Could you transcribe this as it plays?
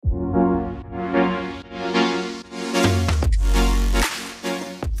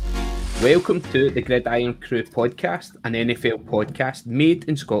Welcome to the Irn-Cru podcast, an NFL podcast made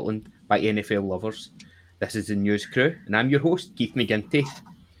in Scotland by NFL lovers. This is the News Crew, and I'm your host, Keith McGinty.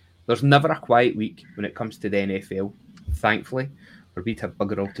 There's never a quiet week when it comes to the NFL, thankfully, or we'd have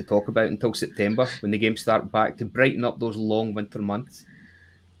bugger all to talk about until September when the games start back to brighten up those long winter months.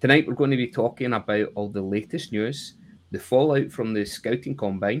 Tonight we're going to be talking about all the latest news, the fallout from the scouting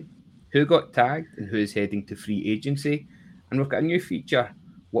combine, who got tagged and who is heading to free agency, and we've got a new feature,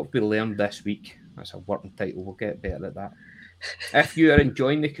 what we learned this week. That's a working title, we'll get better at that. If you are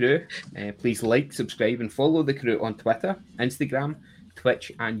enjoying the crew, please like, subscribe and follow the crew on Twitter, Instagram, Twitch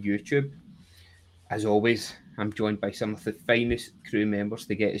and YouTube. As always, I'm joined by some of the finest crew members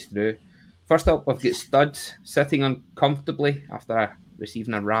to get us through. First up, we've got Studs sitting uncomfortably after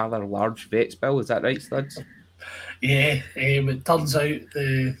receiving a rather large vet's bill. Is that right, Studs? Yeah, it turns out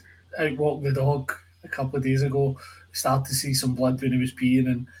out walking the dog a couple of days ago, started to see some blood when he was peeing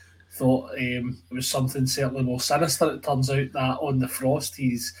and thought it was something certainly more sinister. It turns out that on the frost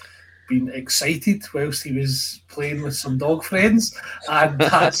he's been excited whilst he was playing with some dog friends, and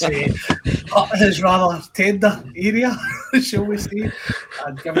that's cut his rather tender area, shall we say,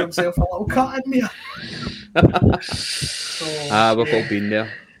 and given himself a little cut in there. So, we've all been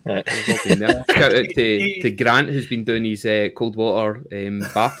there. Shout out to Grant, who's been doing his cold water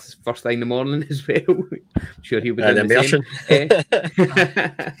baths first thing in the morning as well. I'm sure he'll be doing the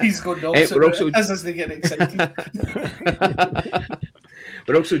same. He's going nuts. We're also as they get excited.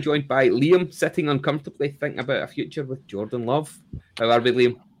 We're also joined by Liam, sitting uncomfortably thinking about a future with Jordan Love. How are we,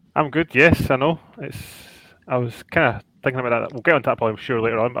 Liam? I'm good. Yes, I know. I was kind of thinking about that. We'll get on to that probably, I'm sure,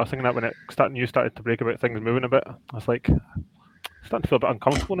 later on. But I was thinking that when news started to break about things moving a bit, I was like, starting to feel a bit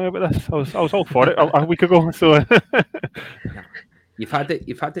uncomfortable now about this. I was all for it a week ago. So you've had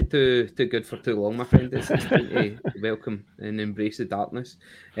it too good for too long, my friend. It's time to welcome and embrace the darkness.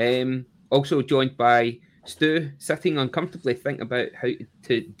 Also joined by Stu, sitting uncomfortably thinking about how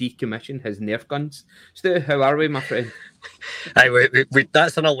to decommission his Nerf guns. Stu, how are we, my friend? Hey, we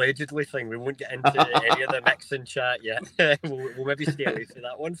that's an allegedly thing. We won't get into any of the mixing chat yet. We'll maybe stay away from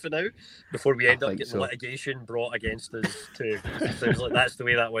that one for now before we end up getting litigation brought against us too. It sounds like that's the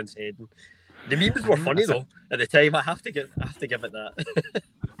way that one's heading. The memes were funny though at the time. I have to give it that.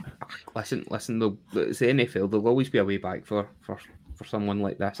 Listen. It's the NFL. There'll always be a way back for someone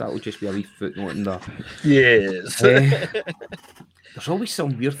like this. That will just be a wee footnote in there. Yes. There's always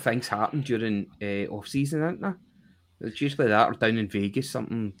some weird things happen during off season, isn't there? It's usually that, or down in Vegas,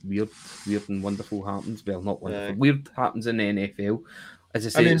 something weird and wonderful happens. Well, not wonderful. Weird happens in the NFL. As I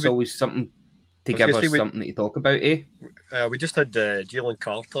say, it's always something to give us something to talk about, eh? We just had Jalen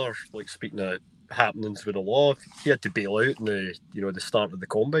Carter, speaking of happenings with the law, he had to bail out in the start of the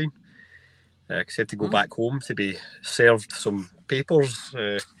combine. Because he had to go back home to be served some papers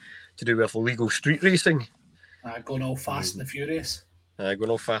to do with illegal street racing. Going all fast and the furious. Going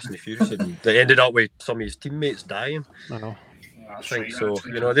all fast and the furious. And they ended up with some of his teammates dying. I know. I think so.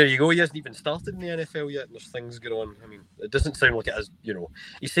 There you go. He hasn't even started in the NFL yet, and there's things going on. I mean, it doesn't sound like it is.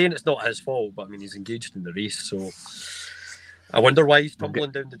 He's saying it's not his fault, but I mean, he's engaged in the race. So I wonder why he's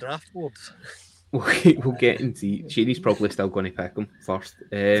tumbling down the draft board. We'll get into. Sherry's probably still going to pick him first.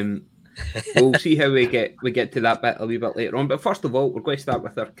 We'll see how we get to that bit a wee bit later on. But first of all, we're going to start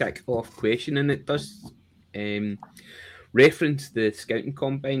with our kick-off question, and it does reference the scouting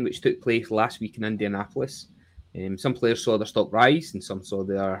combine, which took place last week in Indianapolis. Some players saw their stock rise, and some saw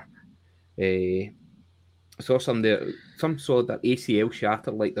some saw their ACL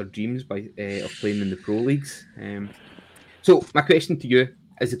shatter like their dreams of playing in the pro leagues. So my question to you: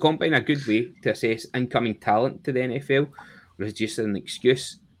 is the combine a good way to assess incoming talent to the NFL, or is it just an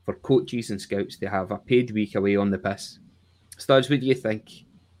excuse for coaches and scouts to have a paid week away on the piss? Studs, what do you think?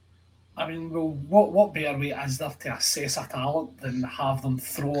 I mean, well, what better way is there to assess a talent than have them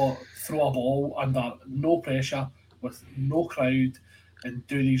throw a ball under no pressure, with no crowd, and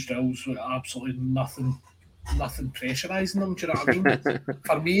do these drills with absolutely nothing pressurising them? Do you know what I mean?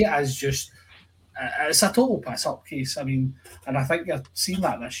 For me, it's a total piss-up case. I mean, and I think you've seen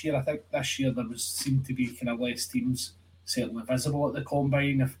that this year. I think this year there seemed to be kind of less teams certainly visible at the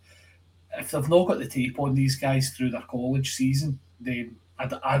combine. If they've not got the tape on these guys through their college season, then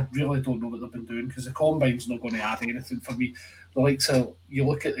I really don't know what they've been doing, because the combine's not going to add anything for me. You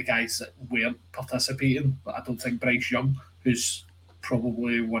look at the guys that weren't participating, but I don't think Bryce Young, who's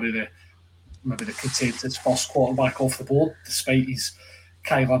probably one of maybe the consensus first quarterback off the board, despite his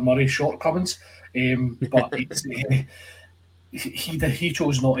Kyler Murray shortcomings, but he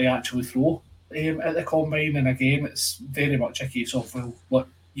chose not to actually throw at the combine. And again, it's very much a case of, well, look,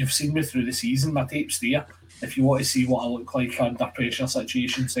 you've seen me through the season, my tape's there. If you want to see what I look like under pressure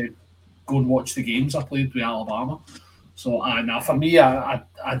situations, then go and watch the games I played with Alabama. So, for me, I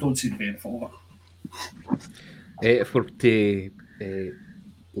don't see the benefit of it. If we're to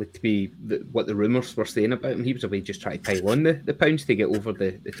be what the rumours were saying about him, he was away just trying to pile on the pounds to get over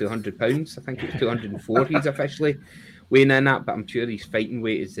the £200. I think it was 204 he's officially weighing in at, but I'm sure his fighting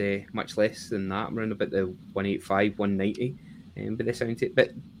weight is much less than that, around about the 185, 190. By the sound of it.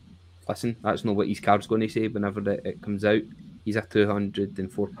 But listen, that's not what his card's going to say whenever it comes out. He's a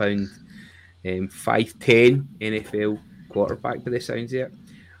 £204, 5'10" NFL quarterback by the sounds of it.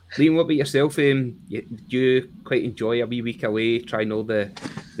 Liam, what about yourself? Do you quite enjoy a wee week away, trying all the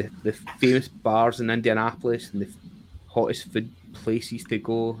famous bars in Indianapolis and the hottest food places to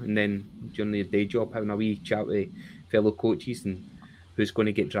go, and then during your day job having a wee chat with fellow coaches and who's going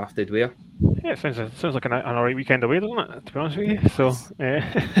to get drafted where? Yeah, it sounds like an alright weekend away, doesn't it? To be honest with you, so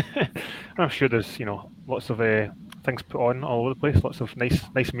I'm sure there's lots of things put on all over the place, lots of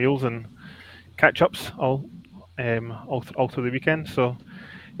nice meals and catch ups all through the weekend. So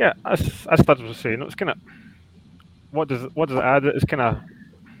yeah, as Thad was saying, it's kind of what does it add? It's kind of,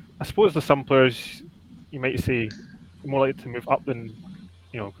 I suppose there's some players you might say more likely to move up than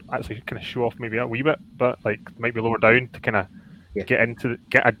actually kind of show off maybe a wee bit, but like might be lower down to kind of get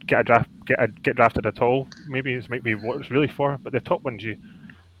drafted at all. Maybe this might be what it's really for. But the top ones,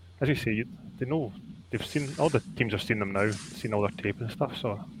 as you say, they know, they've seen, all the teams have seen them now, seen all their tape and stuff.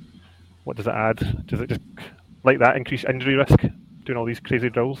 So what does it add? Does it just like that increase injury risk doing all these crazy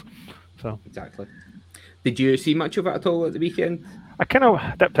drills? So exactly. Did you see much of it at all at the weekend? I kind of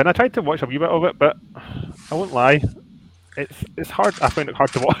dipped in. I tried to watch a wee bit of it, but I won't lie, it's hard. I found it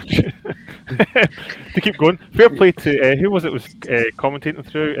hard to watch. To keep going. Fair play to who was commentating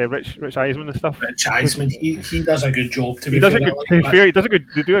through Rich Eisman and stuff. Rich Eisman, he does a good job. He does a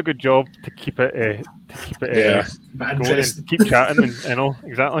good job to keep it going and keep chatting and all,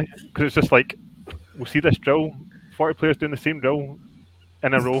 exactly, because it's just like we'll see this drill, 40 players doing the same drill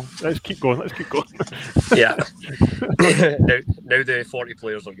in a row. Let's keep going. Yeah. now the 40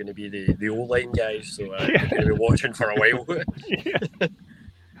 players are going to be the O-line guys, so we're going to be watching for a while. Yeah.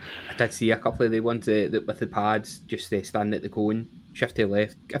 I did see a couple of the ones that with the pads, just standing at the cone, shift to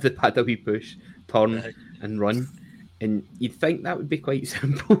left, give the pad a wee push, turn and run. And you'd think that would be quite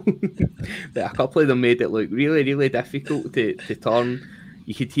simple. But a couple of them made it look really, really difficult to turn.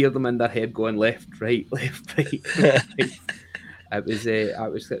 You could hear them in their head going left, right, left, right. It was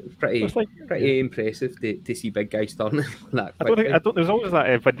pretty impressive to see big guys turning that quickly. There's always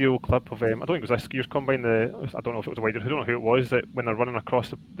that video clip of I don't think it was a skiers combine. I don't know if it was a wider. I don't know who it was, that when they're running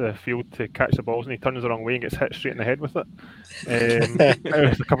across the field to catch the balls and he turns the wrong way and gets hit straight in the head with it. It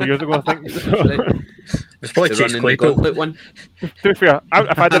was a couple of years ago, I think. It's probably Chase Claypool one. To be fair,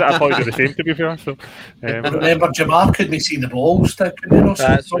 if I did it, I'd probably do the same. To be fair, so. Remember, Jamar couldn't see the balls. That's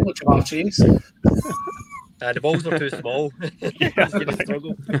what Jamar Chase. The balls are too small.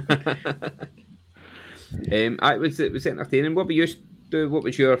 Struggle. It was entertaining. What about you, Stu? What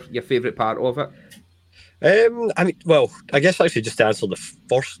was your favourite part of it? I guess actually just to answer the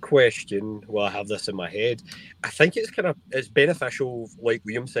first question while I have this in my head, I think it's beneficial, like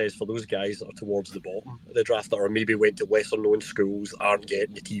Liam says, for those guys that are towards the bottom of the draft that or maybe went to lesser known schools, aren't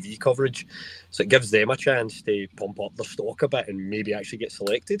getting the TV coverage. So it gives them a chance to pump up their stock a bit and maybe actually get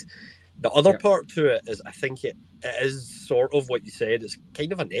selected. The other part to it is I think it is sort of what you said. It's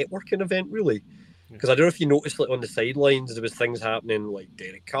kind of a networking event, really. Because I don't know if you noticed, like on the sidelines, there was things happening, like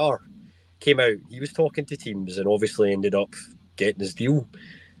Derek Carr came out. He was talking to teams and obviously ended up getting his deal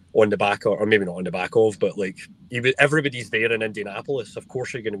on the back, or maybe not on the back of, but like everybody's there in Indianapolis. Of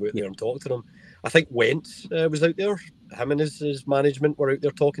course, you're going to go out there and talk to them. I think Wentz was out there. Him and his management were out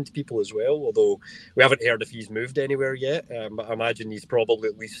there talking to people as well, although we haven't heard if he's moved anywhere yet. But I imagine he's probably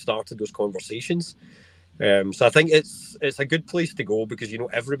at least started those conversations. So I think it's a good place to go because,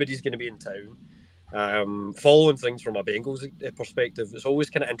 everybody's going to be in town. Following things from a Bengals perspective, it's always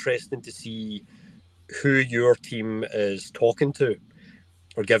kind of interesting to see who your team is talking to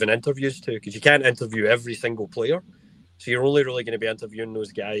or giving interviews to, because you can't interview every single player. So you're only really going to be interviewing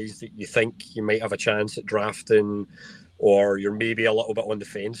those guys that you think you might have a chance at drafting, or you're maybe a little bit on the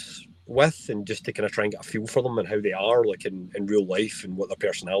fence with, and just to kind of try and get a feel for them and how they are, like in real life, and what their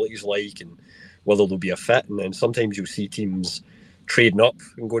personality is like, and whether they'll be a fit. And then sometimes you'll see teams trading up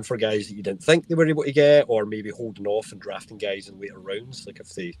and going for guys that you didn't think they were able to get, or maybe holding off and drafting guys in later rounds, like if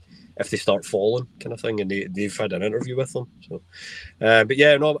they start falling, kind of thing, and they've had an interview with them. So, but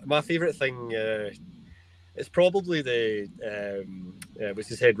yeah, no, my favourite thing. It's probably what's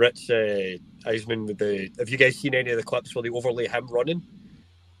his head, Rich Eisman. Have you guys seen any of the clips where they overlay him running?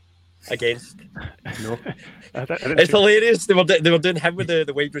 against. No. It's hilarious. They were doing him with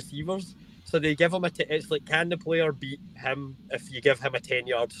the wide receivers. So they give him it's like, can the player beat him if you give him a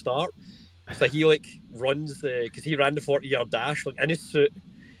 10-yard start? So he like runs because he ran the 40-yard dash like in his suit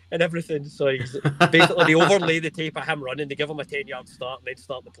and everything. So he's basically they overlay the tape of him running, they give him a 10-yard start and then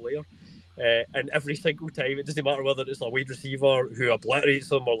start the player. And every single time, it doesn't matter whether it's a wide receiver who obliterates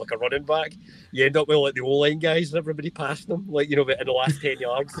them or like a running back, you end up with like the O-line guys and everybody passing them, like, you know, in the last 10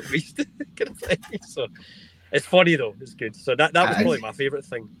 yards at least. Kind of thing. So it's funny though, it's good. So that was probably my favourite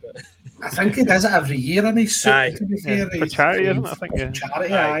thing. But... I think he does it every year in his suit, to be fair. For charity, isn't it? I think, for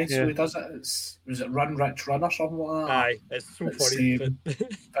charity, aye. So he does it. Was it Run Rich Run or something like that? Aye, it's so funny. But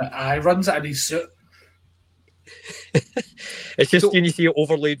aye, runs it in his suit. It's just when you see it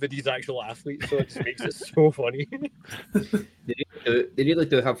overlaid with these actual athletes, so it just makes it so funny. They really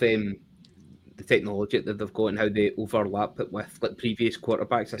do have the technology that they've got and how they overlap it with like previous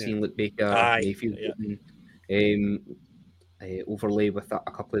quarterbacks. I've seen like Baker Mayfield overlay with a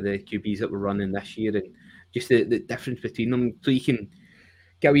couple of the QBs that were running this year, and just the difference between them, so you can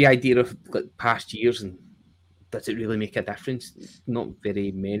get a wee idea of like past years and does it really make a difference? Not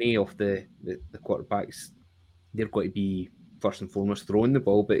very many of the quarterbacks, they're going to be first and foremost throwing the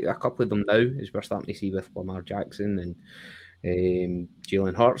ball, but a couple of them now, as we're starting to see with Lamar Jackson and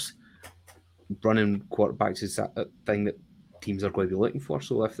Jalen Hurts, running quarterbacks is a thing that teams are going to be looking for.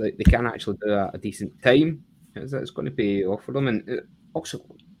 So if they can actually do a decent time, it's going to be off for them. And it also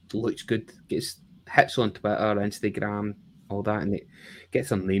looks good, gets hits on Twitter, Instagram, all that, and it gets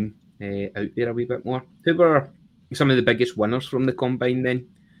their name out there a wee bit more. Who were some of the biggest winners from the combine then?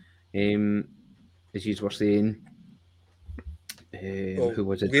 As you were saying, who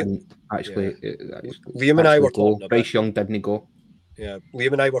was it? Liam and I were talking about Bryce Young didn't go. Yeah,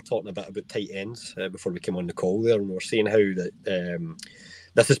 Liam and I were talking a bit about tight ends before we came on the call there, and we were saying how that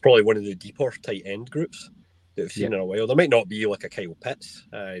this is probably one of the deeper tight end groups that we've seen in a while. There might not be like a Kyle Pitts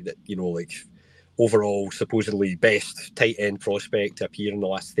that, you know, like overall supposedly best tight end prospect to appear in the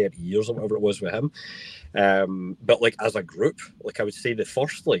last 30 years or whatever it was with him. But like as a group, like I would say the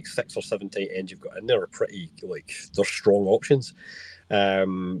first like 6 or 7 tight ends you've got in there are pretty like they're strong options.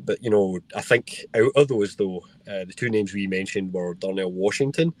 But you know, I think out of those though, the 2 names we mentioned were Darnell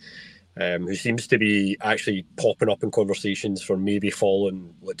Washington, who seems to be actually popping up in conversations for maybe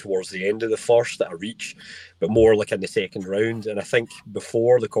falling like towards the end of the first at a reach, but more like in the second round. And I think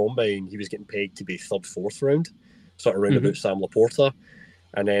before the combine, he was getting pegged to be 3rd, 4th round, sort of round about Sam Laporta.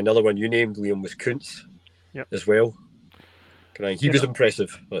 And then another one you named, Liam, was Kuntz as well. He was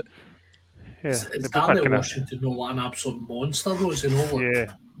impressive. But... Is Darnell Washington not an absolute monster though? Is he not like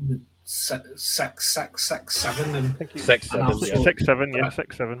 6'7" and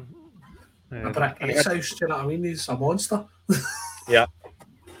 6'7", a British house, do you know what I mean? He's a monster. Yeah.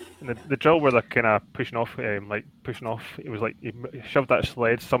 And the drill where they're kind of pushing off, it was like he shoved that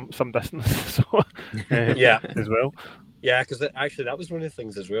sled some distance, so as well. Yeah, because actually that was one of the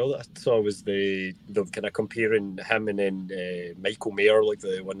things as well that I saw was the kind of comparing him and then Michael Mayer, like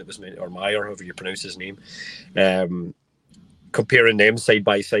the one that was or Meyer, however you pronounce his name, comparing them side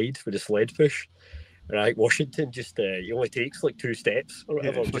by side with the sled push. Right, Washington just he only takes like 2 steps or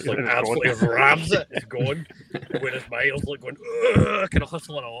whatever, just like absolutely rams it, it's gone. Whereas Miles like going kind of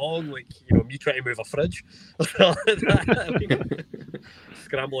hustling along, like, you know, me trying to move a fridge,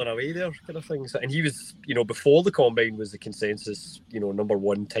 scrambling away there, kind of thing. So, and he was, you know, before the combine was the consensus, you know, number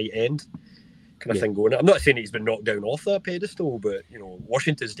 1 tight end kind of thing going. I'm not saying he's been knocked down off that pedestal, but you know,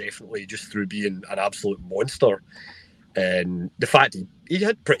 Washington's definitely just through being an absolute monster. And the fact he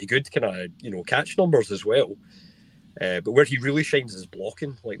had pretty good kind of, you know, catch numbers as well. But where he really shines is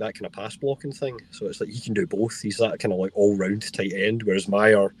blocking, like that kind of pass blocking thing. So it's like he can do both. He's that kind of like all-round tight end, whereas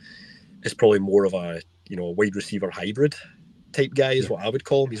Meyer is probably more of a, you know, wide receiver hybrid type guy is what I would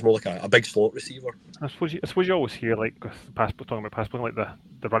call him. He's more like a big slot receiver. I suppose you always hear like talking about pass blocking, like the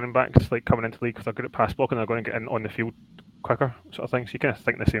running backs like coming into the league because they're good at pass blocking, they're going to get in on the field quicker, sort of thing. So you kind of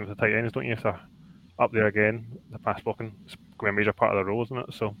think the same with the tight ends, don't you? If they're up there again, the pass blocking is going to be a major part of the role, isn't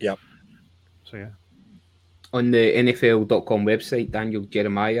it? So yeah. On the NFL.com website, Daniel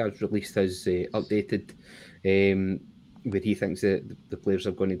Jeremiah has released his updated where he thinks the players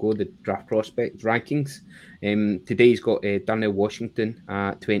are going to go, the draft prospect rankings. Today he's got Darnell Washington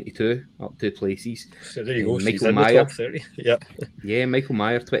at 22, up 2 places. So there you go. Michael Mayer, yeah, Michael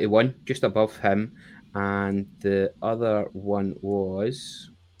Mayer 21, just above him, and the other one was.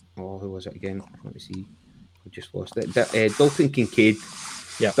 Who was it again? Let me see. I just lost it. Dalton Kincaid.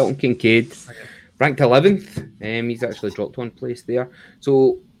 Yeah. Dalton Kincaid, ranked 11th. He's actually dropped 1 place there.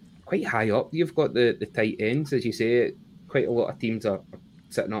 So quite high up. You've got the tight ends, as you say. Quite a lot of teams are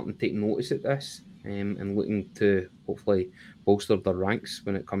sitting up and taking notice at this and looking to hopefully bolster their ranks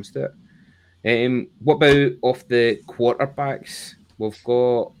when it comes to it. What about off the quarterbacks? We've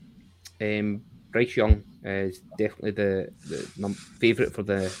got Bryce Young is definitely the favourite for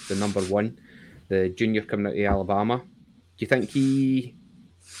the number one, the junior coming out of Alabama. Do you think he...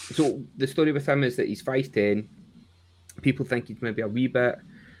 So the story with him is that he's 5'10". People think he's maybe a wee bit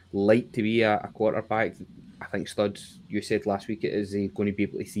light to be a quarterback. I think Studs, you said last week, it is going to be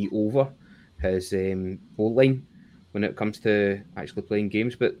able to see over his goal line when it comes to actually playing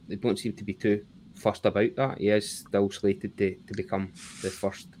games, but they don't seem to be too fussed about that. He is still slated to become the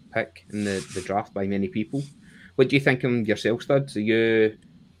first pick in the draft by many people. What do you think of him yourself, Studs? Do you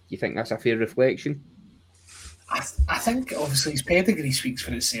think that's a fair reflection? I think obviously his pedigree speaks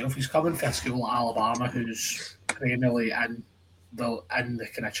for itself. He's coming from a school at Alabama who's perennially in the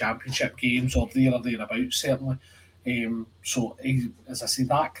kind of championship games or there or thereabouts, certainly. So as I say,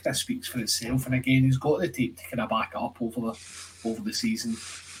 that kind of speaks for itself. And again, he's got the tape to kind of back it up over the season.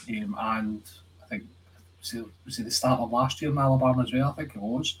 And I think was it the start of last year in Alabama as well? I think it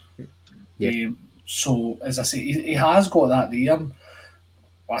was. Yeah. So as I say, he has got that there. And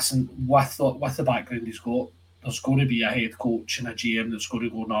listen, with the background he's got, there's going to be a head coach and a GM that's going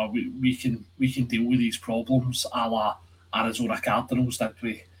to go, no, we can deal with these problems a la Arizona Cardinals did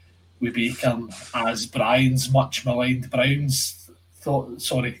with Baker, as Brian's much maligned Browns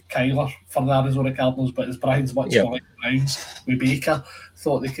Kyler for the Arizona Cardinals, but as Brian's much maligned Browns with Baker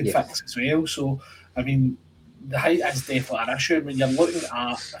thought they could fix as well. So I mean, the height is definitely an issue. When you're looking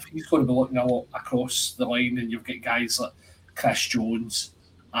at, if he's going to be looking a lot across the line, and you've got guys like Chris Jones,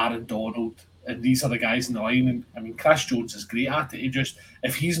 Aaron Donald, and these are the guys in the line. And I mean, Chris Jones is great at it. He just,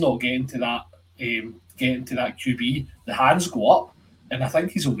 if he's not getting to that QB, the hands go up, and I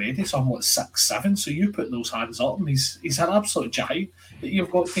think he's already somewhat 6'7". So you put those hands up, and he's an absolute giant that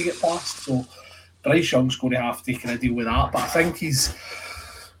you've got to get past. So Bryce Young's going to have to kind of deal with that. But I think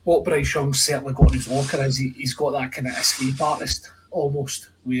what Bryce Young's certainly got in his locker is he's got that kind of escape artist almost,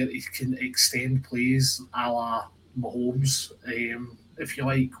 where he can extend plays a la Mahomes, if you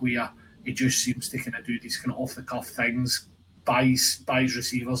like, where he just seems to kind of do these kind of off the cuff things, buys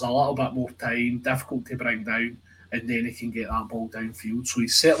receivers a little bit more time, difficult to bring down, and then he can get that ball downfield. So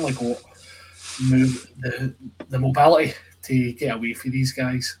he's certainly got the mobility to get away from these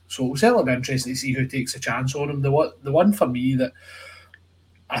guys. So it'll certainly be interesting to see who takes a chance on him. The one for me that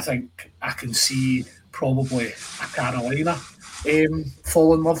I think I can see probably a Carolina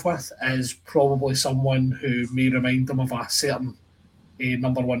fall in love with is probably someone who may remind them of a certain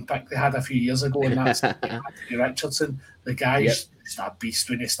number one pick they had a few years ago, and that's Anthony Richardson. The guy's just a beast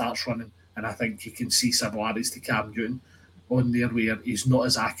when he starts running, and I think you can see similarities to Cam Newton on there, where he's not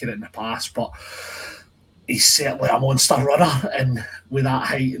as accurate in the pass, but he's certainly a monster runner, and with that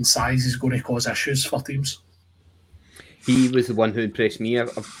height and size, he's going to cause issues for teams. He was the one who impressed me.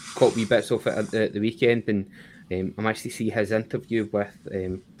 I've caught wee bits of it at the weekend, and I'm actually see his interview with,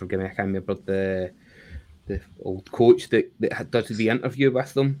 forgive me, I can't remember the old coach that does the interview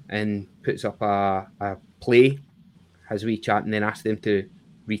with them and puts up a play, has a wee chat, and then asks them to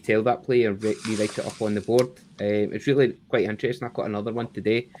retell that play and rewrite it up on the board. It's really quite interesting. I've got another one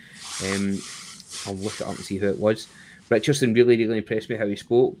today. I'll look it up and see who it was. Richardson really, really impressed me, how he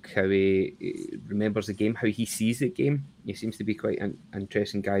spoke, how he remembers the game, how he sees the game. He seems to be quite an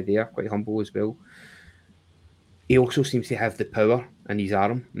interesting guy there, quite humble as well. He also seems to have the power in his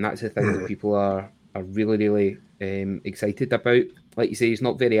arm, and that's the thing that people are really, really excited about. Like you say, he's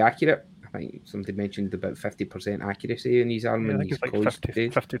not very accurate. I think somebody mentioned about 50% accuracy in his arm. Yeah, in I think his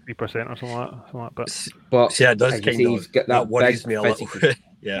it's like 53% or something like that. But yeah, it does kind of, he's got that worries big me a little.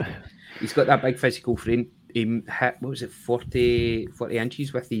 Yeah. He's got that big physical frame. He hit, 40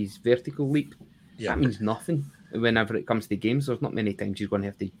 inches with his vertical leap. Yeah. That means nothing whenever it comes to games. There's not many times he's going to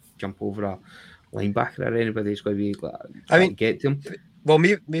have to jump over a linebacker or anybody who's going to be to get to him. Well,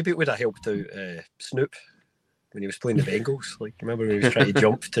 maybe it would have helped out Snoop when he was playing the Bengals. Like, remember when he was trying to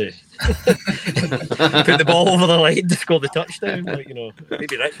jump to put the ball over the line to score the touchdown? Like,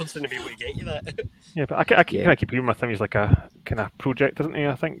 maybe Richardson would be able to get you that. Yeah, but I kind of keep hearing with him. He's like a kind of project, isn't he?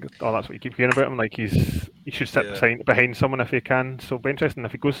 I think. Oh, that's what you keep hearing about him. Like he should sit behind someone if he can. So it'll be interesting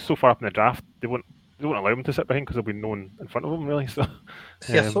if he goes so far up in the draft. They won't allow him to sit behind because there'll be no one in front of him, really. So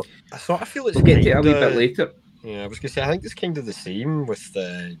I sort of feel it's we'll get to it a wee bit later. Yeah, I was going to say, I think it's kind of the same with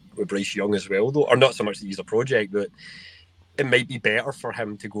Bryce Young as well, though. Or not so much that he's a project, but it might be better for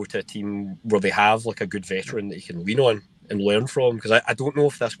him to go to a team where they have like a good veteran that he can lean on and learn from. Because I don't know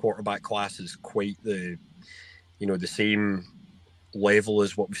if this quarterback class is quite the same level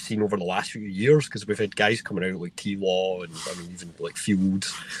as what we've seen over the last few years, because we've had guys coming out like T-Law and even like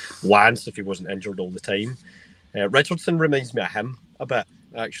Fields, Lance if he wasn't injured all the time. Richardson reminds me of him a bit,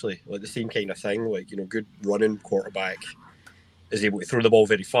 actually, like the same kind of thing, like, good running quarterback, is able to throw the ball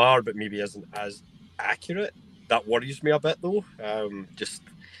very far, but maybe isn't as accurate. That worries me a bit though, just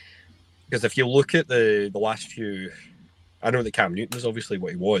because if you look at the last few, I know that Cam Newton was obviously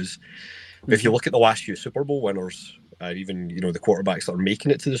what he was, but if you look at the last few Super Bowl winners, even the quarterbacks that are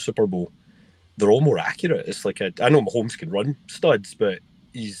making it to the Super Bowl, they're all more accurate. It's like I know Mahomes can run studs, but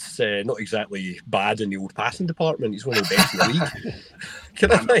he's not exactly bad in the old passing department. He's one of the best in the league,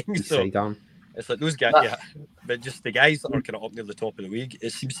 kind of thing. So it's like those guys, yeah. But just the guys that are kind of up near the top of the league,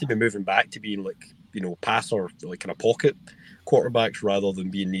 it seems to be moving back to being like passer, like kind of pocket quarterbacks rather than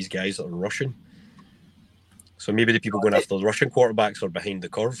being these guys that are rushing. So maybe the people going after the Russian quarterbacks are behind the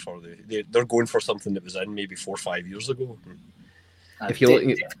curve, or they're going for something that was in maybe 4 or 5 years ago. If you're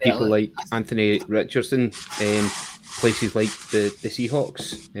looking at people like Anthony Richardson, places like the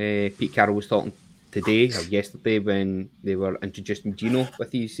Seahawks, Pete Carroll was talking today or yesterday when they were introducing Geno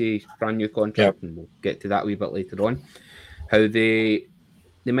with his brand new contract, and we'll get to that a wee bit later on, how they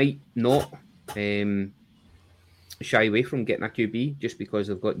might not shy away from getting a QB just because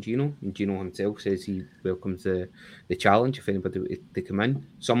they've got Geno, and Geno himself says he welcomes the challenge if anybody to come in.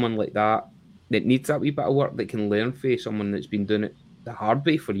 Someone like that needs that wee bit of work, that can learn from someone that's been doing it the hard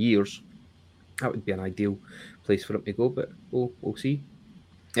way for years. That would be an ideal place for him to go, but we'll see.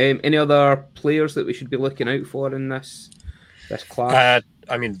 Any other players that we should be looking out for in this class?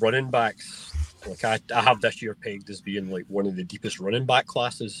 Running backs. Like I have this year pegged as being like one of the deepest running back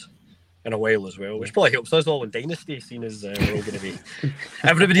classes in a while as well, which probably helps us all in Dynasty, seeing as we're all going to be.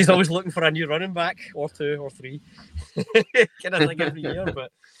 Everybody's always looking for a new running back, or 2 or 3, kind of thing every year.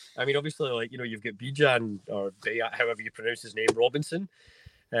 But obviously, like you've got Bijan, or however you pronounce his name, Robinson.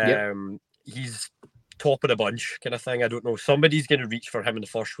 He's top of the bunch, kind of thing. I don't know. Somebody's going to reach for him in the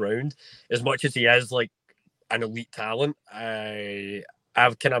first round. As much as he is like an elite talent,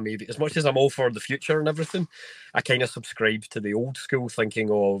 I've kind of maybe, as much as I'm all for the future and everything, I kind of subscribe to the old school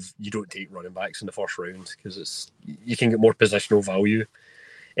thinking of you don't take running backs in the first round because you can get more positional value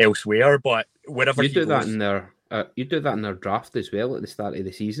elsewhere. But wherever you do that in their draft as well at the start of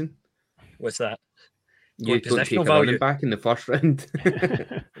the season. What's that? You don't take a running back in the first round.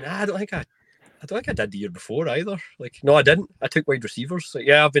 Nah, I don't think I did the year before either. Like, no, I didn't. I took wide receivers. So,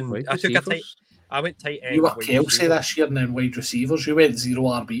 yeah, I went tight end. You were Kelsey this year and then wide receivers. You went 0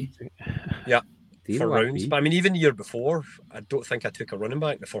 RB. Yeah, for rounds. But even the year before, I don't think I took a running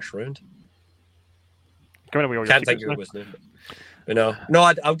back in the first round. Can't think who it was now. But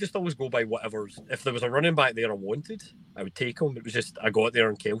no, I'll just always go by whatever's. If there was a running back there I wanted, I would take him. It was just I got there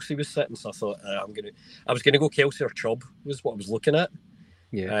and Kelsey was sitting, so I thought I was gonna go Kelsey or Chubb was what I was looking at.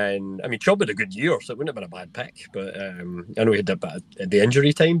 Yeah, and Chubb had a good year, so it wouldn't have been a bad pick. But I know he did bad at the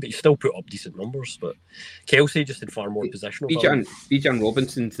injury time, but he still put up decent numbers. But Kelsey just had far more positional. Bijan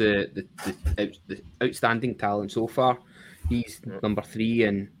Robinson's the outstanding talent so far. He's number 3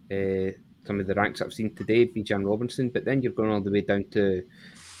 in some of the ranks I've seen today, Bijan Robinson. But then you're going all the way down to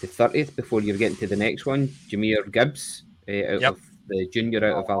the 30th before you're getting to the next one, Jahmyr Gibbs, of the junior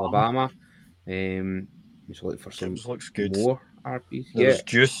out of Alabama. Just looking for some looks good. More RPs. Yeah,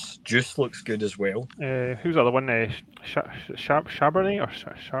 Juice looks good as well. Who's the other one? Charbonnet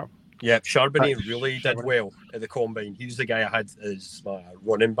or Sharp? Yeah, Charbonnet really did well at the combine. He was the guy I had as my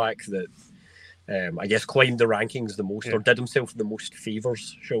running back that I guess climbed the rankings the most, or did himself the most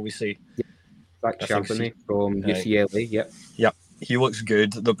favours, shall we say. Zach Charbonnet from UCLA, Yep, he looks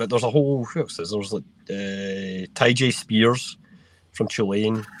good. But there's a whole, who else is there? There's like Ty Spears from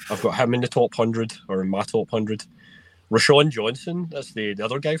Tulane. I've got him in the top 100, or in my top 100. Rashawn Johnson, that's the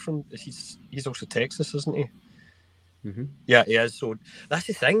other guy from, he's also Texas, isn't he? Mm-hmm. Yeah, he is. So that's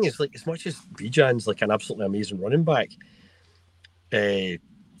the thing, is like, as much as Bijan's like an absolutely amazing running back, the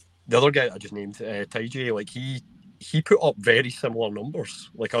other guy I just named, Ty J, like he put up very similar numbers.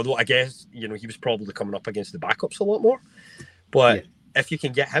 Like, although I guess, he was probably coming up against the backups a lot more. But if you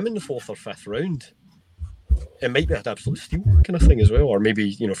can get him in the 4th or 5th round, it might be an absolute steal kind of thing as well. Or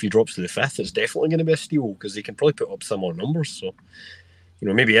maybe, if he drops to the 5th, it's definitely going to be a steal because he can probably put up similar numbers. So,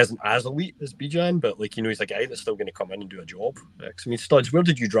 maybe he isn't as elite as Bijan, but he's a guy that's still going to come in and do a job. Studs, where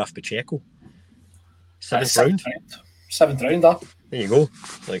did you draft Pacheco? 7th round? 7th round, up. There you go.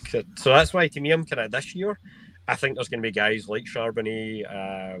 So that's why to me, I'm kind of this year, I think there's going to be guys like Charbonnet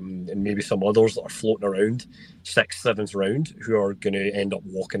and maybe some others that are floating around 6th, 7th round who are going to end up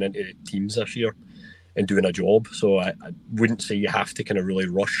walking into teams this year and doing a job. So I wouldn't say you have to kind of really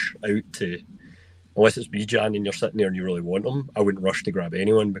rush out to unless it's Bijan and you're sitting there and you really want them, I wouldn't rush to grab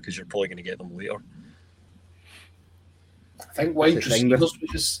anyone because you're probably going to get them later. I think wide receivers,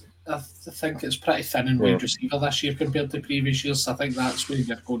 because I think it's pretty thin in wide receiver this year compared to previous years. I think that's where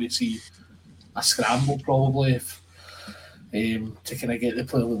you're going to see a scramble probably to kind of get the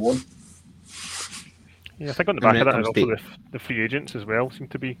player we want. Yeah, I think on the back of that is also the free agents as well seem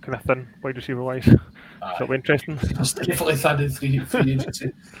to be kind of thin wide receiver wise. So interesting. It's definitely thin in free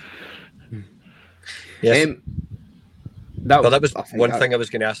agency. Yes. That was one thing I was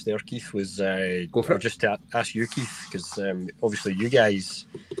going to ask there, Keith, was just to ask you, Keith, because obviously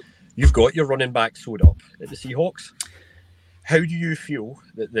you've got your running back sewed up at the Seahawks. How do you feel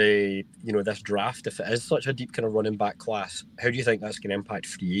that this draft, if it is such a deep kind of running back class, how do you think that's going to impact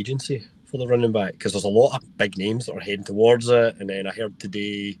free agency for the running back? Because there's a lot of big names that are heading towards it, and then I heard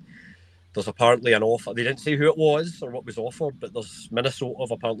today there's apparently an offer. They didn't say who it was or what was offered, but there's Minnesota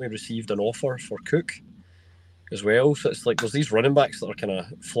have apparently received an offer for Cook as well. So it's like there's these running backs that are kind of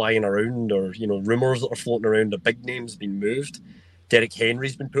flying around, or rumours that are floating around. The big names being moved. Derrick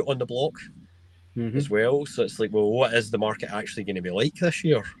Henry's been put on the block as well. So it's like, well, what is the market actually going to be like this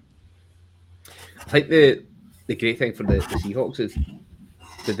year? I think the great thing for the Seahawks is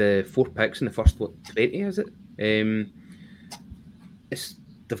with the 4 picks in the first 20, is it?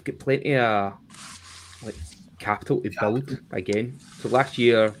 They've got plenty of capital to build again. So last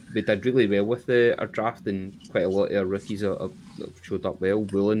year we did really well with our draft, and quite a lot of our rookies have showed up well.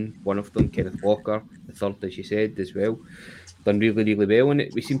 Woolen, one of them, Kenneth Walker, the third, as you said, as well, done really, really well. And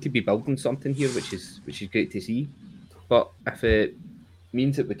we seem to be building something here, which is great to see. But if it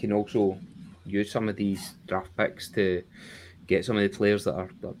means that we can also use some of these draft picks to get some of the players that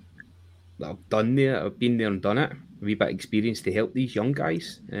have done there, have been there and done it, a wee bit of experience to help these young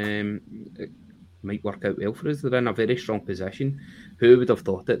guys, it might work out well for us. They're in a very strong position. Who would have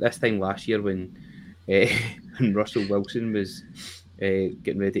thought it this time last year when Russell Wilson was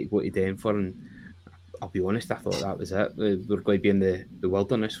getting ready to go to Denver? And I'll be honest, I thought that was it. We're going to be in the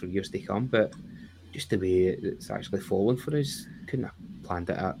wilderness for years to come, but just the way it's actually fallen for us, couldn't have planned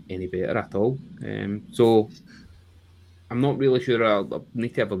it any better at all. So I'm not really sure. I'll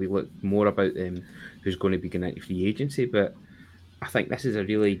need to have a wee look more about who's going to be going into free agency, but I think this is a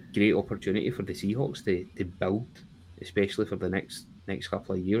really great opportunity for the Seahawks to build, especially for the next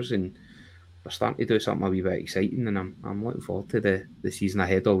couple of years, and they're starting to do something a wee bit exciting, and I'm looking forward to the season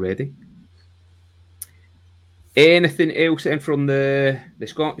ahead already. Anything else in from the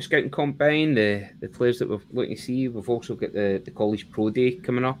scouting combine, the players that we're looking to see? We've also got the college pro day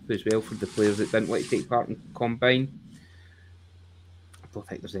coming up as well for the players that didn't want to take part in combine. I don't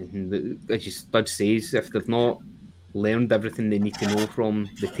think there's anything that, as Stud says, if they've not learned everything they need to know from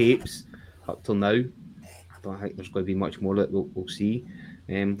the tapes up till now, I don't think there's going to be much more that we'll see.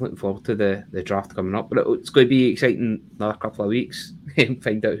 Looking forward to the draft coming up, but it's going to be exciting another couple of weeks.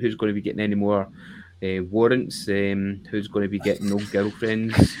 Find out who's going to be getting any more warrants, who's going to be getting no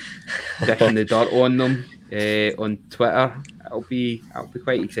girlfriends, dishing the dirt on them on Twitter. It'll be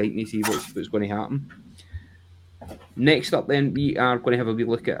quite exciting to see what's going to happen. Next up, then, we are going to have a wee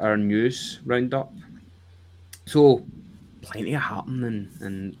look at our news roundup. So, plenty of happening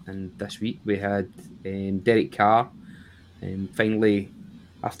in this week. We had Derek Carr finally,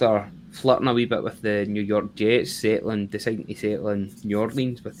 after flirting a wee bit with the New York Jets, deciding to settle in New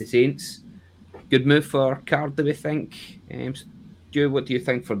Orleans with the Saints. Good move for Carr, do we think? Stu, what do you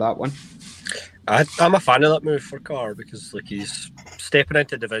think for that one? I'm a fan of that move for Carr because he's stepping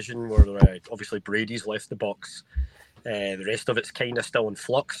into a division where obviously Brady's left the box. The rest of it's kind of still in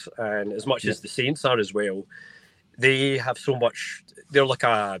flux, and as much as the Saints are as well, they have so much. They're like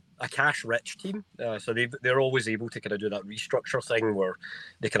a cash-rich team, so they're always able to kind of do that restructure thing where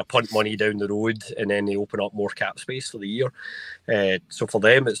they kind of punt money down the road and then they open up more cap space for the year. So for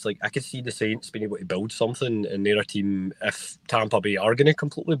them, it's like I could see the Saints being able to build something, and they're a team. If Tampa Bay are going to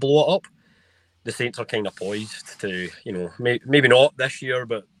completely blow it up, the Saints are kind of poised to, maybe not this year,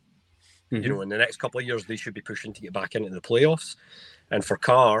 but in the next couple of years, they should be pushing to get back into the playoffs. And for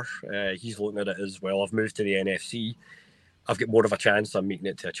Carr, he's looking at it as well. I've moved to the NFC. I've got more of a chance of making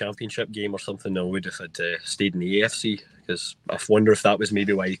it to a championship game or something than I would if I'd stayed in the AFC. Because I wonder if that was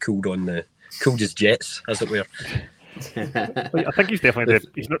maybe why he cooled his jets, as it were. I think he's definitely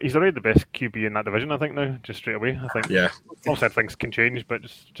he's already the best QB in that division. I think now, just straight away. I think. Yeah. Obviously, things can change, but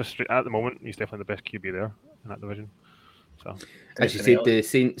just straight at the moment, he's definitely the best QB there in that division. So, as you said, the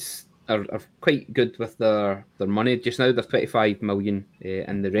Saints are quite good with their money just now. They're 25 million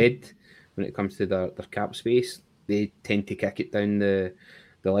in the red when it comes to their cap space. They tend to kick it down the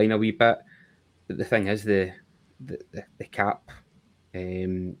line a wee bit, but the thing is the cap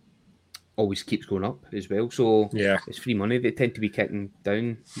always keeps going up as well. So it's free money. They tend to be kicking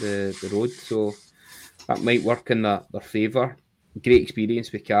down the road. So that might work in their favour. Great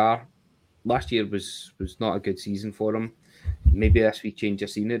experience with Carr. Last year was not a good season for him. Maybe this week change of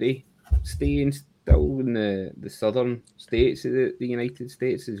scenery. Staying still in the southern states of the United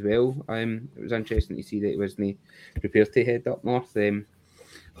States as well. It was interesting to see that he wasn't prepared to head up north. Playing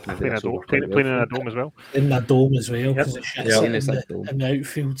in a dome as well. In the dome as well, because it's shit in the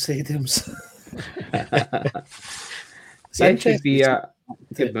outfield stadiums. It should be a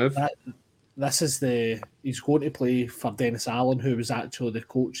good move. This is he's going to play for Dennis Allen, who was actually the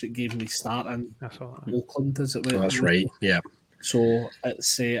coach that gave me start in Oakland, as it were. That's right, yeah. So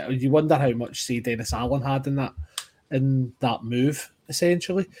it's you wonder how much Dennis Allen had in that move,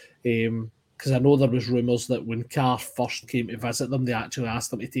 essentially. Because I know there was rumours that when Carr first came to visit them, they actually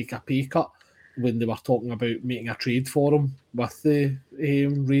asked him to take a pay cut when they were talking about making a trade for him with the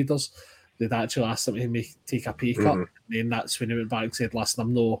Raiders. They'd actually asked him to take a pay cut. And then that's when he went back and said,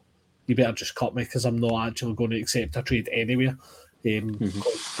 listen, you better just cut me because I'm not actually going to accept a trade anywhere. Due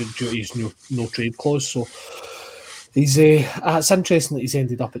to his no trade clause. So he's it's interesting that he's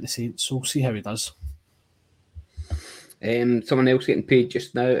ended up at the Saints, so we'll see how he does. Someone else getting paid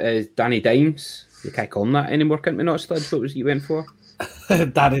just now is Danny Dimes. You can't call him that anymore, can't we? Not Studs. What was it you went for?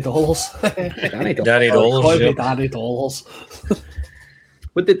 Danny Dollars. Danny Dollars.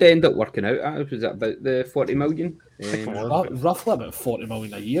 What did they end up working out at? Was it about the 40 million? Roughly about 40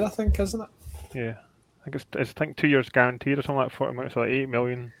 million a year, I think, isn't it? Yeah. I think it's 2 years guaranteed or something like 40 million, so like 8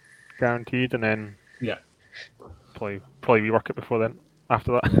 million guaranteed, and then probably rework it before then.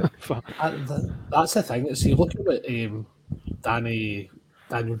 After that, so. That's the thing. So you look at what Daniel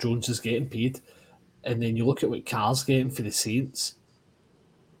Jones is getting paid, and then you look at what Carr's getting for the Saints,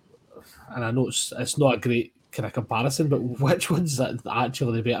 and I know it's not a great kind of comparison, but which one's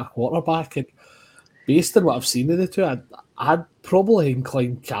actually the better quarterback? And based on what I've seen of the two, I'd probably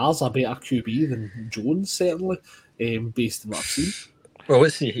incline Carr's a better QB than Jones, certainly, based on what I've seen. Well,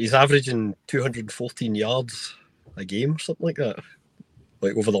 let's see. He's averaging 214 yards a game or something like that.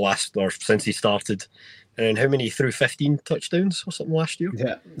 Like over the last, or since he started. And how many threw 15 touchdowns or something last year?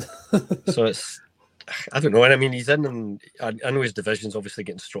 Yeah. So I don't know. And I mean, he's in, and I know his division's obviously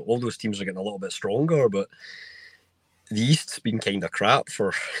getting strong. All those teams are getting a little bit stronger, but the East's been kind of crap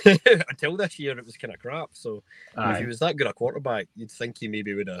for until this year. It was kind of crap. So if he was that good a quarterback, you'd think he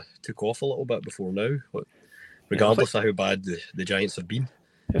maybe would have took off a little bit before now, regardless of how bad the Giants have been.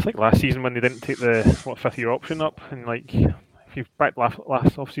 It's like last season when they didn't take the 5th-year option up, and like if you back last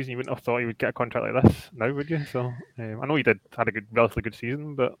off season, you wouldn't have thought he would get a contract like this now, would you? So I know he had a relatively good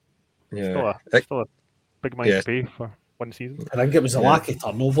season, but still a big money to pay for one season. I think it was the lack of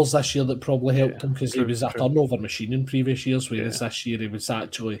turnovers this year that probably helped him, because he was a turnover machine in previous years, whereas this year he was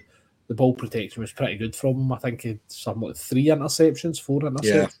actually, the ball protection was pretty good from him. I think he had somewhat 3 interceptions, 4 interceptions.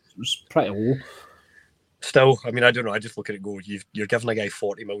 Yeah. It was pretty low. Still, I mean, I don't know. I just look at it go, you're giving a guy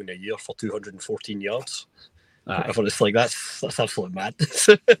 40 million a year for 214 yards. I thought it's like that's absolute madness.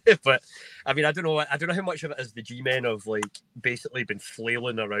 But I mean, I don't know how much of it is the G-men of like basically been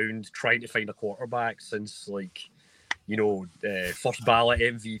flailing around trying to find a quarterback since first ballot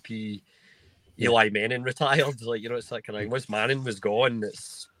MVP Eli Manning retired. Like, it's that kind of thing. Once Manning was gone,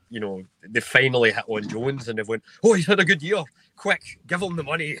 it's they finally hit on Jones and they've went, oh, he's had a good year. Quick, give him the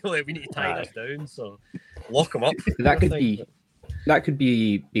money. Like, we need to tie this down. So lock him up. That could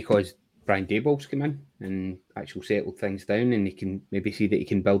be because Brian Daboll's come in and actually settled things down, and he can maybe see that he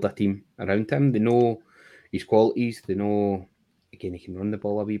can build a team around him. They know his qualities. They know, again, he can run the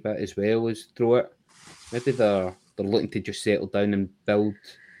ball a wee bit as well as throw it. Maybe they're looking to just settle down and build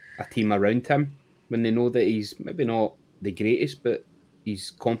a team around him when they know that he's maybe not the greatest, but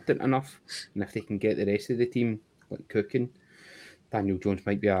he's competent enough. And if they can get the rest of the team like cooking, Daniel Jones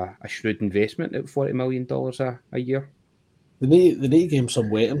might be a shrewd investment at $40 million a year. They need to give him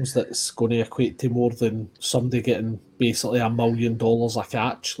some weapons that's going to equate to more than somebody getting basically $1 million a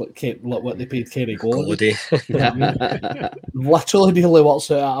catch, like what they paid Kenny Golladay. Literally nearly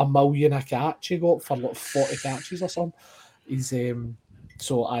works out at $1 million a catch he got for like 40 catches or something. He's they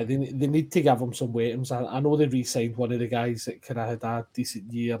need to give him some weapons. I know they re-signed one of the guys that kind of had a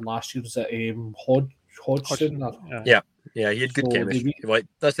decent year last year. Was it Hodgson? Yeah, he had good chemistry.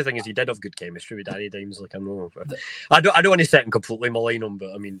 That's the thing, is he did have good chemistry with Danny Dimes. Like, I don't want to set and completely malign him,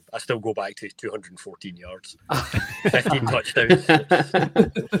 but I mean, I still go back to 214 yards, 15 touchdowns,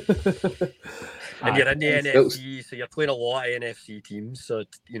 and you're in the NFC, so you're playing a lot of NFC teams. So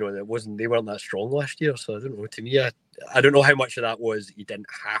they weren't that strong last year. So I don't know. To me, I don't know how much of that was he didn't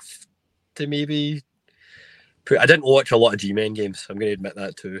have to maybe I didn't watch a lot of G-Men games. I'm going to admit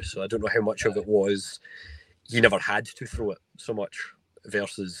that too. So I don't know how much of it was he never had to throw it so much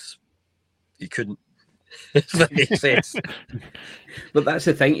versus he couldn't. If that makes sense. But that's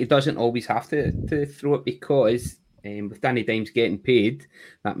the thing. He doesn't always have to throw it because with Danny Dimes getting paid,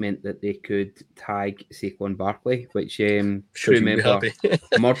 that meant that they could tag Saquon Barkley, which crew member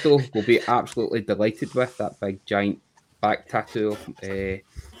Murdo will be absolutely delighted with. That big giant back tattoo of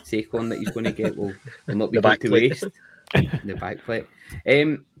Saquon that he's going to get will not be going to waste. The back plate.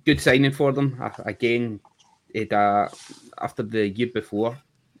 Good signing for them. Again, after the year before,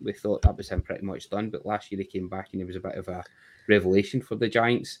 we thought that was him pretty much done, but last year he came back and he was a bit of a revelation for the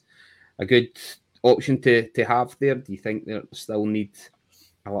Giants. A good option to have there. Do you think they still need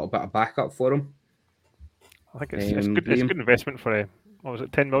a little bit of backup for him? I think it's good. It's good investment for what was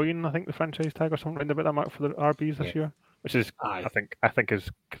it, 10 million? I think the franchise tag or something round about that mark for the RBs this year, which is I think is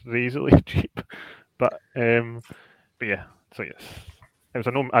crazily cheap. But yeah. So yes, it was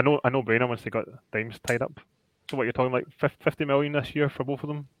a no-brainer once they got Dimes tied up. So what you're talking like 50 million this year for both of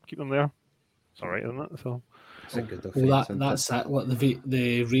them? Keep them there. It's all right, isn't it? So. That's it. What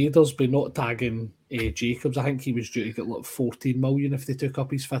the Raiders be not tagging Jacobs. I think he was due to get like 14 million if they took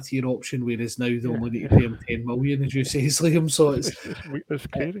up his 5th-year option, whereas now they only need to pay him 10 million, as you say, Liam. So it's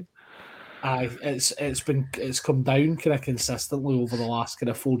crazy. It's come down kind of consistently over the last kind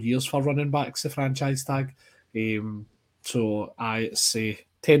of 4 years for running backs, the franchise tag. So I say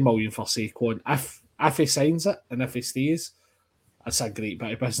 10 million for Saquon. If he signs it and if he stays, that's a great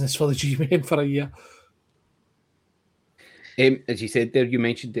bit of business for the G-Men for a year. As you said there, you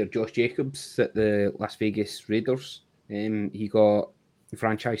mentioned there Josh Jacobs at the Las Vegas Raiders. He got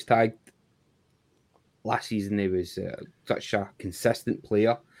franchise tagged last season. He was such a consistent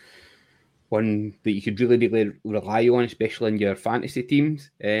player, one that you could really rely on, especially in your fantasy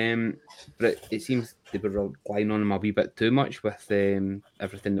teams. But it seems they were relying on him a wee bit too much with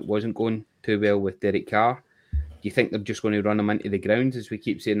everything that wasn't going too well with Derek Carr. Do you think they're just going to run him into the ground, as we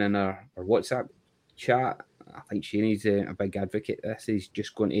keep saying in our WhatsApp chat? I think Shane's a big advocate of this. He's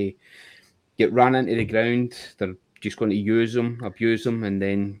just going to get run into the ground. They're just going to use him, abuse him, and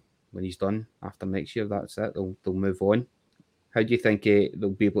then when he's done after next year, that's it. They'll move on. How do you think they'll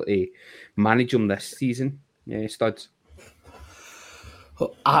be able to manage him this season, Studs?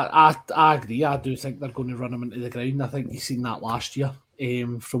 I agree. I do think they're going to run him into the ground. I think you've seen that last year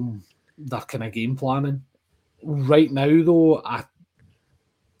from their kind of game planning. Right now, though,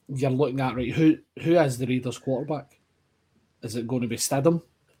 you're looking at who is the Raiders quarterback? Is it going to be Stidham?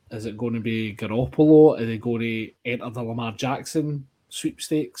 Is it going to be Garoppolo? Are they going to enter the Lamar Jackson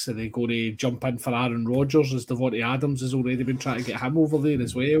sweepstakes? Are they going to jump in for Aaron Rodgers, as Devontae Adams has already been trying to get him over there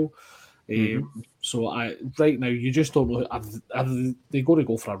as well? So right now you just don't know. Are they going to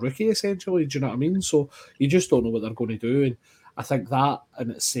go for a rookie essentially? Do you know what I mean? So you just don't know what they're going to do, and I think that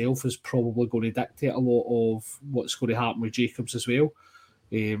in itself is probably going to dictate a lot of what's going to happen with Jacobs as well.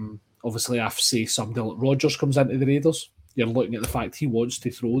 Obviously, if say somebody like Rodgers comes into the Raiders, you're looking at the fact he wants to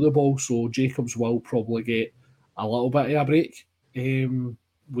throw the ball, so Jacobs will probably get a little bit of a break.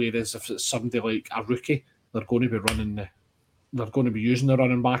 Whereas if it's somebody like a rookie, they're going to be using the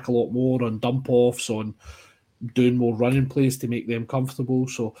running back a lot more on dump offs, on doing more running plays to make them comfortable.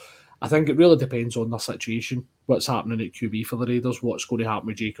 So I think it really depends on their situation, what's happening at QB for the Raiders, what's going to happen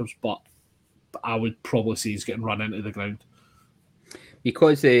with Jacobs. But I would probably say he's getting run into the ground.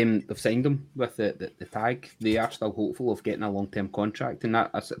 Because they've signed him with the tag, they are still hopeful of getting a long-term contract, and that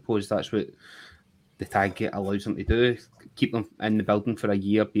I suppose that's what the tag allows them to do: keep them in the building for a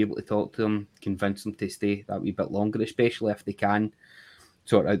year, be able to talk to them, convince them to stay that wee bit longer, especially if they can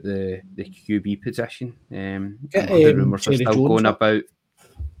sort out the QB position. The rumours are still going about.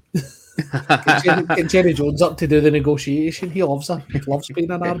 Get Jerry Jones up to do the negotiation. He loves her. He loves being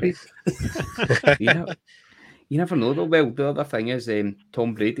an RB. You never know though. Well, the other thing is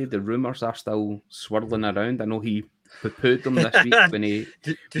Tom Brady, the rumours are still swirling around. I know he poo-pooed them this week when he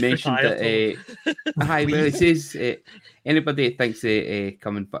mentioned that he says anybody that thinks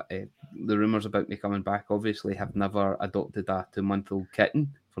coming back, the rumours about me coming back obviously have never adopted a 2-month-old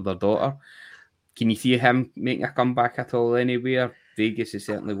kitten for their daughter. Can you see him making a comeback at all anywhere? Vegas is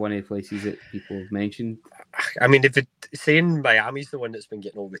certainly one of the places that people have mentioned. I mean, if saying Miami's the one that's been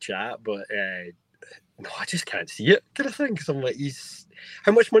getting all the chat, but no, I just can't see it, kind of thing. Because I'm like,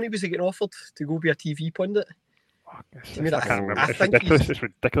 how much money was he getting offered to go be a TV pundit? I can't remember. It's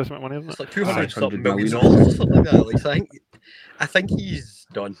ridiculous amount of money, isn't it? It's like $200 million or something like that. Like, so I think he's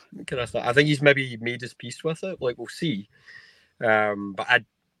done. Kind of thing. I think he's maybe made his peace with it. Like, we'll see. But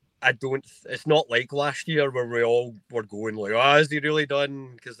I don't. It's not like last year where we all were going like, "Oh, is he really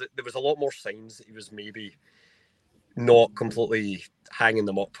done?" Because there was a lot more signs that he was maybe not completely hanging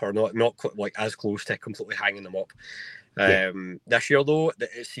them up, or not like as close to completely hanging them up. This year though,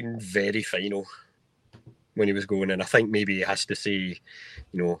 it seemed very final when he was going, and I think maybe he has to say,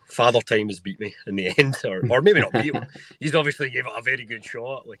 Father Time has beat me in the end, or maybe not beat him. He's obviously gave it a very good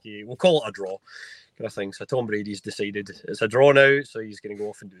shot. Like we'll call it a draw, kind of thing. So Tom Brady's decided it's a draw now, so he's going to go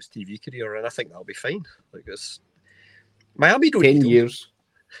off and do his TV career, and I think that'll be fine. Like it's Miami don't 10 years.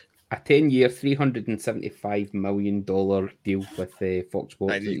 A 10-year, $375 million deal with Fox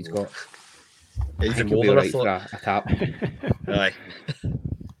Sports that he's got. Even more than I thought. A tap. Aye.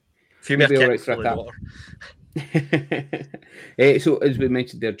 Few more kicks for the water. So, as we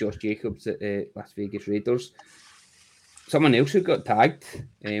mentioned there, Josh Jacobs at Las Vegas Raiders. Someone else who got tagged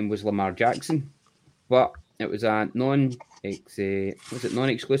was Lamar Jackson, but it was a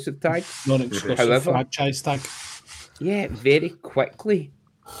non-exclusive tag? Non-exclusive franchise tag. Yeah, very quickly.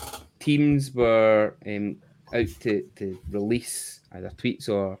 Teams were out to release either tweets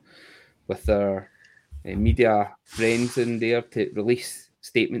or with their media friends in there to release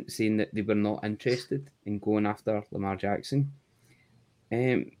statements saying that they were not interested in going after Lamar Jackson.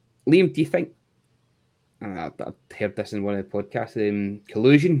 Liam, do you think, I've heard this in one of the podcasts,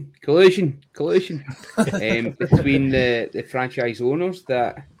 collusion between the franchise owners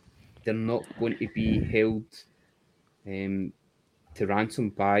that they're not going to be held to ransom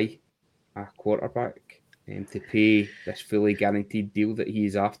by a quarterback to pay this fully guaranteed deal that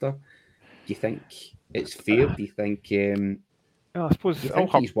he's after? Do you think it's fair? Do you think, I suppose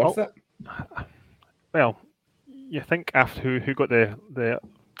he's worth it? Well, you think after who got the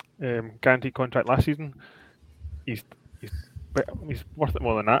guaranteed contract last season, he's worth it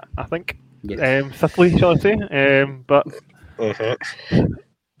more than that, I think. Yes. Subtly, shall I say? But I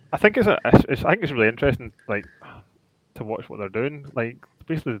think it's really interesting, like, to watch what they're doing. Like,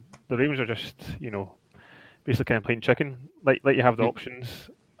 basically, the Ravens are just, basically kind of playing chicken. Like you have the options,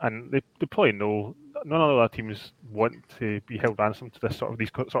 and they probably know none of the other teams want to be held ransom to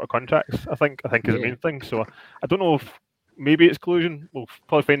these sort of contracts. I think is the main thing. So I don't know if maybe it's collusion. We'll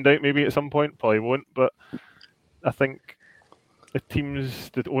probably find out maybe at some point. Probably won't, but I think the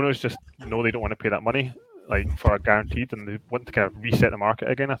owners just know they don't want to pay that money, like, for a guaranteed, and they want to kind of reset the market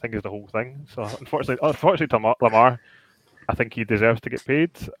again, I think, is the whole thing. So unfortunately to Lamar, I think he deserves to get paid.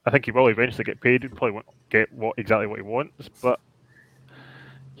 I think he will eventually get paid. He probably won't get exactly what he wants, but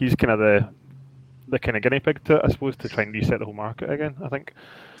he's kind of the kind of guinea pig to it, I suppose, to try and reset the whole market again, I think.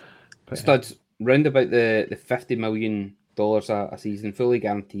 But, Studs, round about the $50 million a season, fully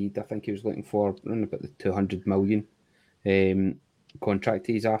guaranteed. I think he was looking for around about the $200 million contract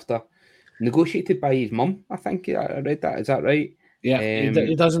he's after. Negotiated by his mum, I think. I read that. Is that right? Yeah,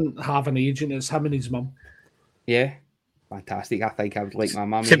 he doesn't have an agent. It's him and his mum. Yeah. Fantastic. I think I would like my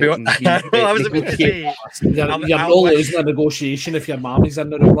mum. I was about to say, you're not losing a negotiation if your mum is in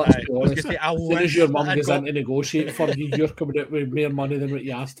the room. Let's be honest. As soon as your mum goes in to negotiate for you, you're coming out with more money than what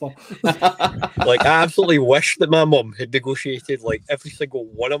you asked for. Like, I absolutely wish that my mum had negotiated like every single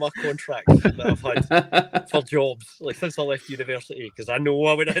one of my contracts that I've had for jobs, like, since I left university, because I know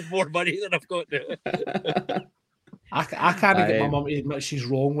I would have had more money than I've got now. I can't get my mum to admit she's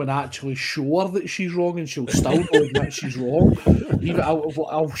wrong when I actually show her that she's wrong, and she'll still not admit she's wrong. Even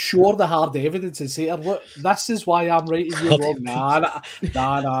I'll show her the hard evidence and say to her, look, this is why I'm right and you're wrong. Nah,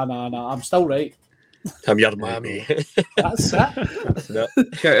 I'm still right. I'm your mammy. That's it.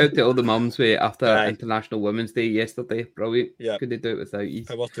 Shout out to all the mums after International Women's Day yesterday. Brilliant. Yeah. Couldn't do it without you.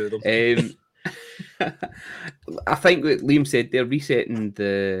 I will to them. I think what Liam said, they're resetting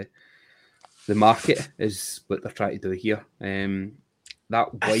the market is what they're trying to do here. That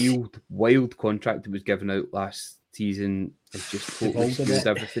wild contract that was given out last season has just totally screwed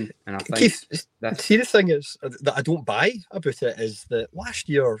everything. And I think see, the thing is that I don't buy about it is that last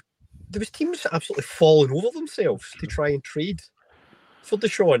year there was teams absolutely falling over themselves to try and trade for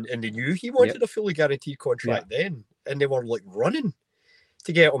Deshaun, and they knew he wanted a fully guaranteed contract then, and they were like running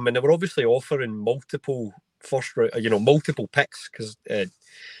to get him, and they were obviously offering multiple first round, multiple picks, because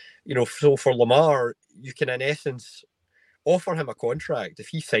so for Lamar, you can in essence offer him a contract. If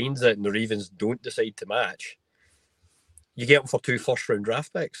he signs it and the Ravens don't decide to match, you get him for 2 first-round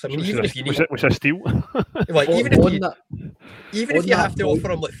draft picks. I mean, which is steal. Like, even if you have to offer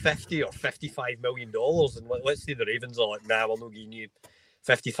him like $50 or $55 million, and let's say the Ravens are like, nah, we're not giving you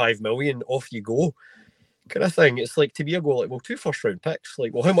 $55 million, off you go, kind of thing. It's like, to me, I go like, well, 2 first-round picks.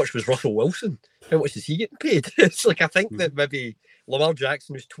 Like, well, how much was Russell Wilson? How much is he getting paid? It's like, I think that maybe Lamar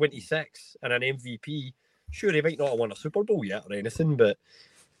Jackson, who's 26 and an MVP, sure, he might not have won a Super Bowl yet or anything, but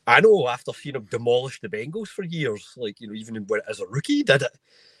I know after seeing him demolish the Bengals for years, like, even as a rookie, he did it,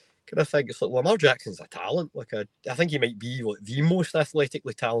 kind of think it's like Lamar Jackson's a talent. Like I think he might be like the most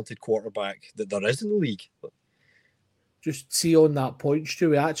athletically talented quarterback that there is in the league. Just see on that point,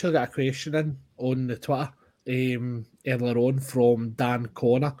 Stu, we actually got a question in on the Twitter earlier on from Dan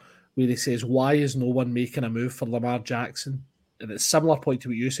Connor, where he says, why is no one making a move for Lamar Jackson? And it's a similar point to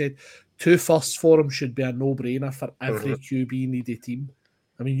what you said. 2 firsts for him should be a no-brainer for every QB needy team.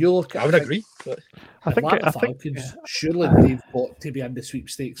 I mean, you look at... I would agree. I think Falcons, surely they've got to be in the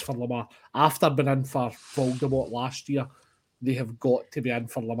sweepstakes for Lamar. After being in for Voldemort last year, they have got to be in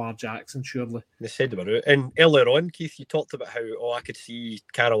for Lamar Jackson, surely. They said about it. And earlier on, Keith, you talked about how, I could see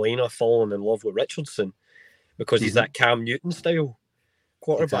Carolina falling in love with Richardson because he's that Cam Newton style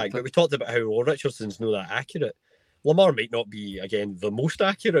quarterback. Exactly. But we talked about how Richardson's not that accurate. Lamar might not be, again, the most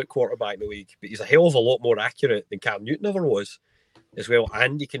accurate quarterback in the league, but he's a hell of a lot more accurate than Cam Newton ever was as well,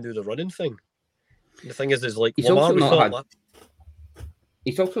 and he can do the running thing. And the thing is like he's Lamar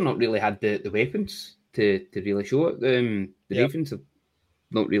he's also not really had the weapons to really show it. The Ravens have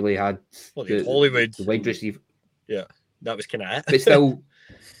not really had the wide receiver. Yeah, that was kind of it.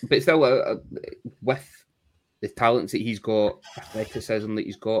 but still, with the talents that he's got, athleticism that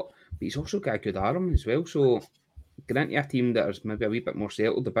he's got, but he's also got a good arm as well. So get into a team that is maybe a wee bit more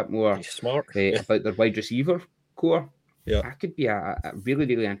settled, a bit more smart about their wide receiver core. Yeah, that could be a really,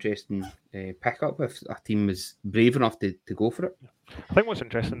 really interesting pickup if a team is brave enough to go for it. I think what's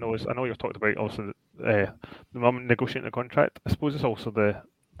interesting though is I know you've talked about also the moment negotiating the contract. I suppose it's also the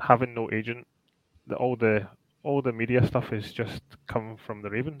having no agent. That all the media stuff is just come from the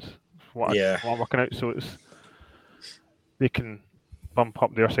Ravens. What I'm working out, so it's they can bump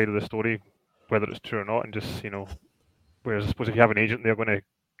up their side of the story, whether it's true or not, and just Whereas I suppose if you have an agent, they're going to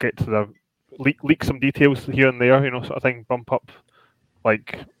get to the leak some details here and there, sort of thing, bump up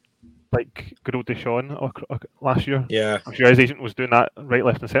like good old Deshaun last year. Yeah, I'm sure his agent was doing that right,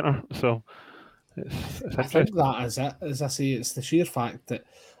 left, and centre. So it's I think that is it. As I say, it's the sheer fact that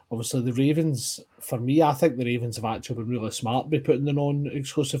obviously the Ravens, for me, I think the Ravens have actually been really smart by putting the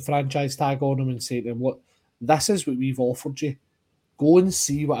non-exclusive franchise tag on them and saying to them, look, this is what we've offered you. Go and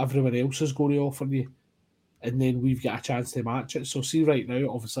see what everyone else is going to offer you. And then we've got a chance to match it. So see right now,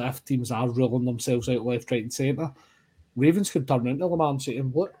 obviously, if teams are ruling themselves out left, right and centre, Ravens could turn into Lamar and say to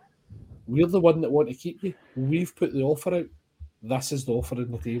him, look, we're the one that want to keep you. We've put the offer out. This is the offer on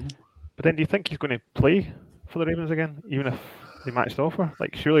the table. But then do you think he's going to play for the Ravens again, even if they match the offer?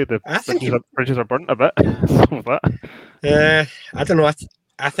 Like, surely the bridges are burnt a bit. Some of that. I don't know.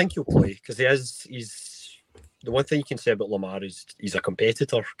 I think he'll play because he's the one thing you can say about Lamar is he's a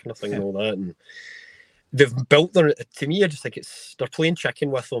competitor kind of thing and all that. And they've built to me, I just think they're playing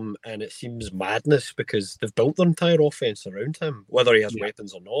chicken with him, and it seems madness because they've built their entire offense around him, whether he has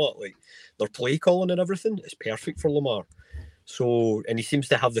weapons or not. Like, their play calling and everything is perfect for Lamar. So, and he seems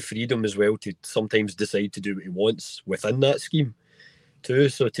to have the freedom as well to sometimes decide to do what he wants within that scheme too.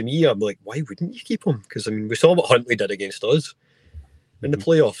 So to me, I'm like, why wouldn't you keep him? Because I mean, we saw what Huntley did against us in the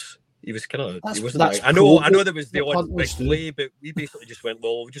playoffs. He was kind of, he wasn't. I know there was the odd big play, but we basically just went,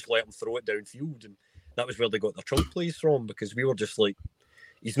 well, we'll just let him throw it downfield, and that was where they got their trunk plays from, because we were just like,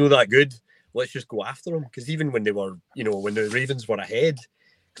 he's not that good. Let's just go after him. Because even when they were, when the Ravens were ahead,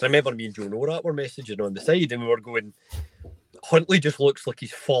 because I remember me and Joe Norat were messaging on the side, and we were going, Huntley just looks like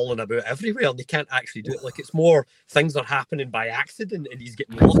he's falling about everywhere, and he can't actually do it. Like, it's more things are happening by accident, and he's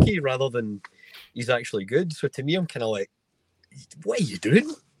getting lucky rather than he's actually good. So to me, I'm kind of like, what are you doing,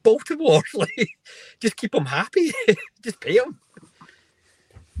 Baltimore? Like, just keep him happy. Just pay him.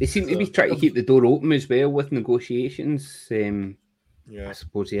 They seem to be trying to keep the door open as well with negotiations. I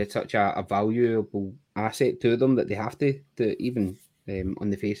suppose he had such a valuable asset to them that they have to even on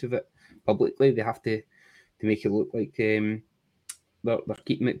the face of it publicly, they have to make it look like they're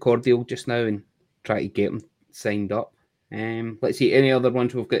keeping it cordial just now and try to get them signed up. Let's see, any other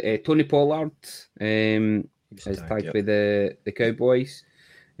ones? We've got Tony Pollard is tagged by the Cowboys.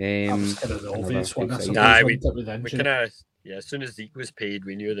 That was kind of the obvious one. We kind of, as soon as Zeke was paid,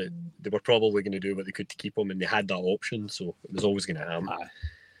 we knew that they were probably going to do what they could to keep him, and they had that option, so it was always going to happen.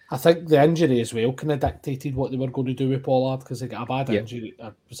 I think the injury as well kind of dictated what they were going to do with Pollard, because they got a bad injury.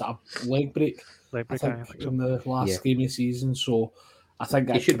 Was it a leg break? I think in the last game of the season. So I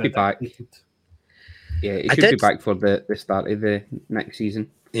think he should be back. Yeah, he should be back for the start of the next season.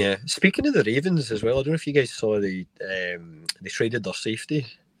 Yeah. Speaking of the Ravens as well, I don't know if you guys saw they traded their safety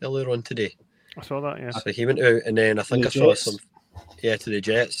earlier on today. I saw that, yeah. So he went out, and then I think I saw some, to the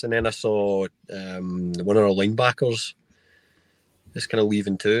Jets, and then I saw one of our linebackers is kind of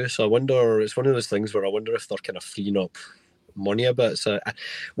leaving too. So I wonder, it's one of those things where I wonder if they're kind of freeing up money a bit. So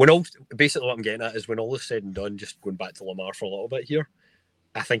basically what I'm getting at is, when all is said and done, just going back to Lamar for a little bit here,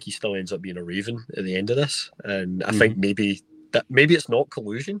 I think he still ends up being a Raven at the end of this, and I think maybe it's not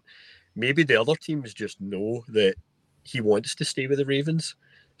collusion. Maybe the other teams just know that he wants to stay with the Ravens,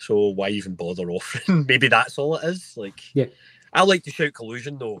 so why even bother offering? Maybe that's all it is. Like, yeah. I like to shout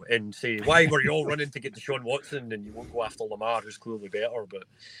collusion though and say, why were you all running to get Deshaun Watson and you won't go after Lamar, who's clearly better? But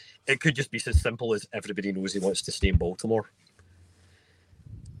it could just be as simple as everybody knows he wants to stay in Baltimore.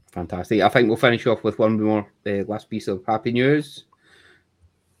 Fantastic. I think we'll finish off with one more last piece of happy news.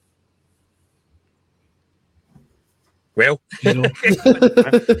 Well,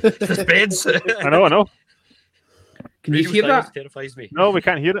 suspense. I know. Can you hear that? Terrifies me. No, we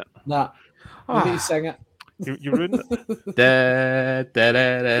can't hear it. Nah, you need to sing it. You ruined it.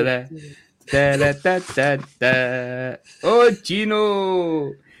 Oh,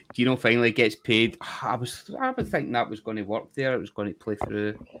 Gino finally gets paid. I was thinking that was going to work there. It was going to play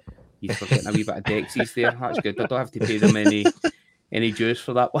through. He's forgetting a wee bit of Dexys there. That's good. I don't have to pay them any dues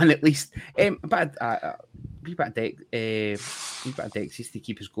for that one at least. But wee bit of Dexys to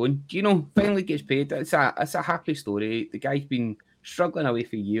keep us going. Gino finally gets paid. It's a happy story. The guy's been struggling away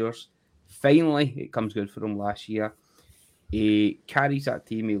for years. Finally, it comes good for him last year. He carries that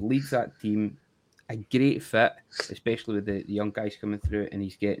team. He leads that team. A great fit, especially with the young guys coming through, and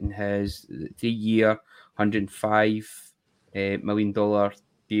he's getting his 3-year, $105 million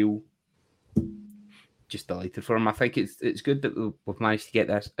deal. Just delighted for him. I think it's good that we've managed to get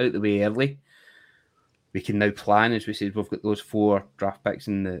this out of the way early. We can now plan, as we said, we've got those 4 draft picks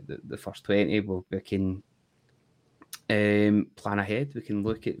in the first 20. We can plan ahead. We can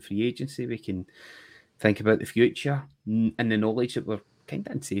look at free agency. We can think about the future and the knowledge that we're kind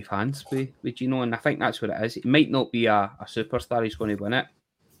of in safe hands with Gino, and I think that's what it is. It might not be a superstar who's going to win it.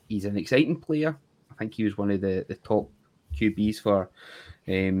 He's an exciting player. I think he was one of the top QBs for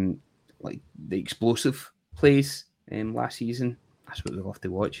like the explosive plays last season. That's what we love to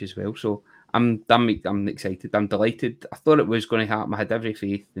watch as well. So I'm excited. I'm delighted. I thought it was going to happen. I had every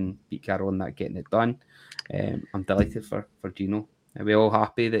faith in Pete Carroll in that getting it done. I'm delighted for Gino. Are we all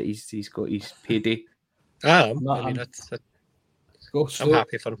happy that he's got his payday? I'm happy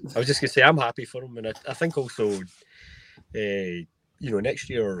for him. I was just going to say I'm happy for him, and I think also, next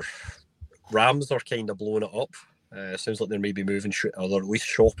year Rams are kind of blowing it up. Sounds like they're maybe moving or they're at least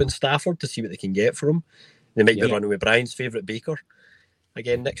shopping Stafford to see what they can get for him. They might be running with Brian's favourite Baker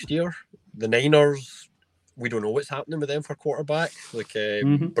again next year. The Niners, we don't know what's happening with them for quarterback. Like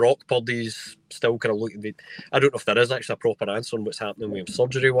Brock Purdy's still kind of looking. I don't know if there is actually a proper answer on what's happening with him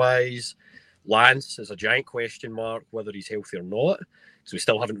surgery wise. Lance is a giant question mark whether he's healthy or not. So we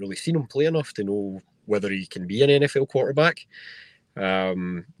still haven't really seen him play enough to know whether he can be an NFL quarterback. We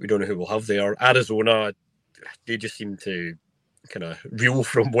don't know who we'll have there. Arizona, they just seem to kind of reel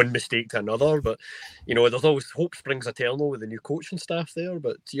from one mistake to another. But, there's always hope springs eternal with the new coaching staff there.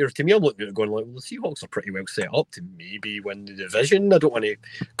 But to me, I'm looking at it going like, well, the Seahawks are pretty well set up to maybe win the division. I don't want to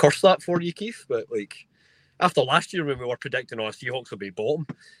curse that for you, Keith, but like after last year when we were predicting Seahawks will be bottom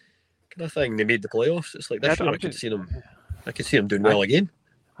kind of thing, they made the playoffs. It's like this year I could see them doing well again.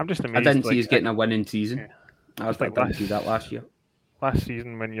 I'm just amazed. I didn't see us getting a winning season. Yeah. I didn't see that last year. Last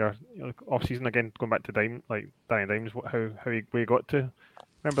season, when you're off season again, going back to Danny Dimes, how you got to.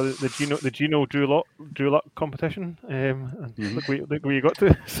 Remember the Gino Drew Lock competition? Look where you got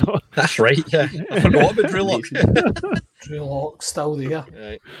to. So that's right. Yeah, I forgot about Drew Lock. Drew Lock still there.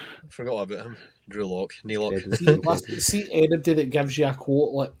 Right. I forgot about him. Drew Lock, Neil Lock. See anybody that gives you a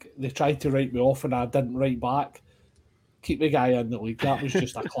quote like they tried to write me off and I didn't write back. Keep the guy in the league. That was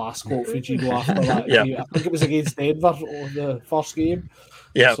just a class quote for Gino after that game. I think it was against Denver on the first game.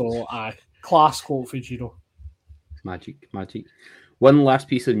 Yeah. So, class quote for Gino. Magic. One last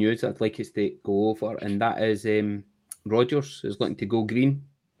piece of news I'd like us to go over, and that is Rodgers is looking to go green,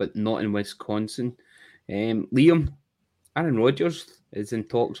 but not in Wisconsin. Liam, Aaron Rodgers is in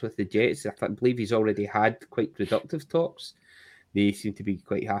talks with the Jets. I believe he's already had quite productive talks. They seem to be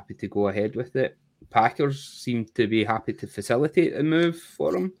quite happy to go ahead with it. Packers seem to be happy to facilitate a move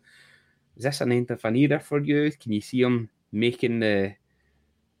for him. Is this an end of an era for you? Can you see him making the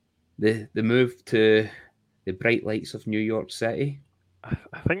move to the bright lights of New York City?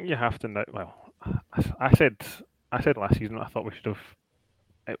 I think you have to know. Well, I said last season I thought we should have.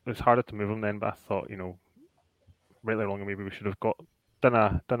 It was harder to move him then, but I thought rightly or wrongly maybe we should have done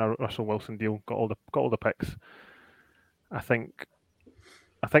a Russell Wilson deal, got all the picks. I think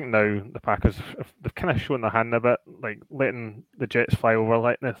now the Packers they've kind of shown their hand a bit, like letting the Jets fly over,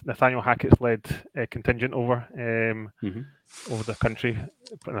 like Nathaniel Hackett's led a contingent over the country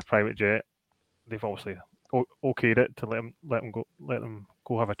in a private jet. They've obviously okayed it to let them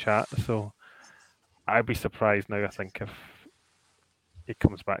go have a chat. So I'd be surprised now. I think he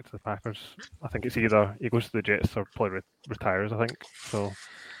comes back to the Packers. I think it's either he goes to the Jets or probably retires. I think so.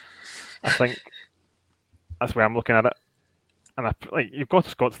 I think that's the way I'm looking at it. And you've got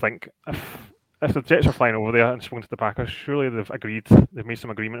to think if the Jets are flying over there and swing to the Packers, surely they've made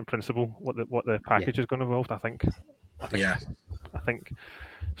some agreement in principle what the package is going to involve. I think. Yeah. I think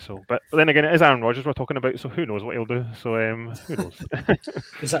so. But then again, it is Aaron Rodgers we're talking about, so who knows what he'll do. So who knows?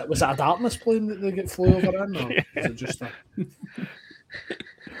 Was that a Dartmouth plane that they get flew over in, or was it just a?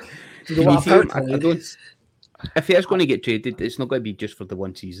 You know what I don't. If he is going to get traded, it's not going to be just for the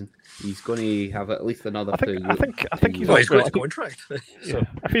one season. He's going to have at least another 2 years. I think he's got his contract. So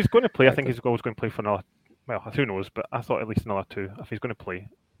if he's going to play, I think he's always going to play for another. Well, who knows? But I thought at least another 2 if he's going to play.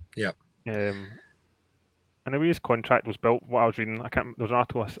 Yeah. And the way his contract was built, what I was reading, there was an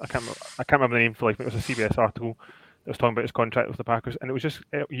article. I can't remember the name for life. It was a CBS article that was talking about his contract with the Packers, and it was just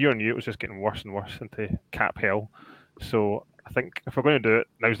year on year, it was just getting worse and worse into cap hell. So I think if we're going to do it,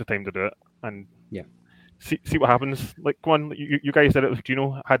 now's the time to do it, and see what happens. Like you guys did it with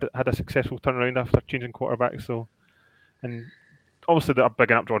Gino, had a successful turnaround after changing quarterbacks. So, and obviously they're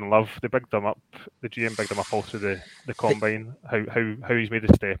bigging up Jordan Love. They bigged them up. The GM bigged them up all through the combine. How he's made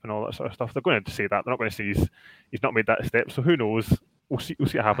the step and all that sort of stuff. They're going to say that. They're not going to say he's not made that step. So who knows? We'll see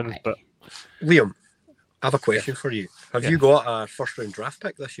what happens. But Liam, I have a question for you. Have you got a first round draft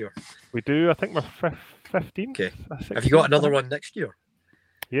pick this year? We do. I think we're 15. Okay. Have you got another one next year?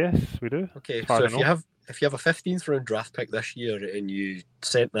 Yes, we do. Okay. So if you have a 15th round draft pick this year and you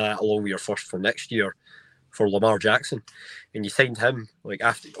sent that along with your first for next year for Lamar Jackson, and you signed him, like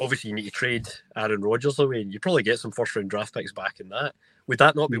after obviously you need to trade Aaron Rodgers away, and you probably get some first round draft picks back in that. Would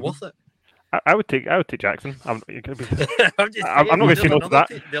that not be worth it? I would take Jackson. I'm not going to say no to that.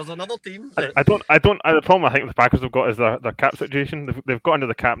 There's another team. I don't. The problem I think the Packers have got is their cap situation. They've got under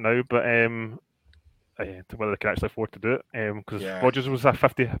the cap now, but whether they can actually afford to do it, because Rodgers was a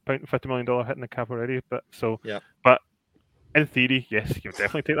 $50 million hit in the cap already. But in theory, yes, you would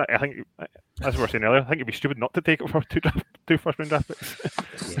definitely take that. I think, as we were saying earlier, I think it'd be stupid not to take it for two first round draft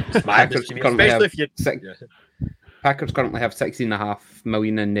picks. Packers currently have $16.5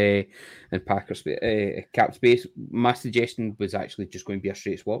 million in Packers cap space. My suggestion was actually just going to be a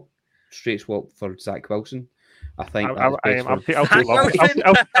straight swap for Zach Wilson. I think I'll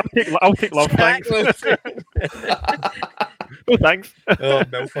take Love. Thanks. No thanks. Oh,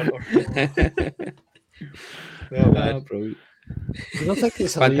 Milford. Brilliant. I don't think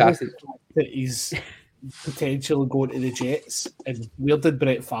it's fantastic that he's potentially going to the Jets. And where did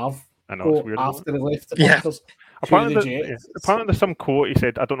Brett Favre go after he left the Packers? Apparently there's some quote he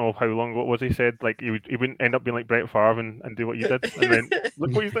said, I don't know how long ago it was, he said like he wouldn't end up being like Brett Favre and do what you did, and then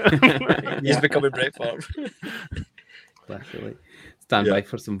look what he's doing. He's becoming Brett Favre. Definitely. Stand by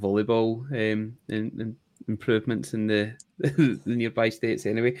for some volleyball and improvements in the nearby states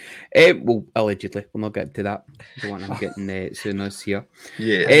anyway. Well, allegedly. We'll not get to that. Don't want him getting suing us here.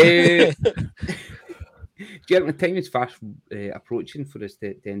 Yeah. Gentlemen, time is fast approaching for us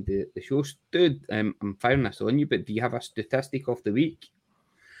to end the show. Stu, I'm firing this on you, but do you have a statistic of the week?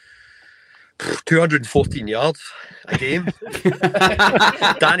 214 yards a game.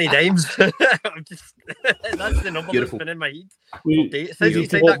 Danny Dimes. That's the number that's been in my head. Since he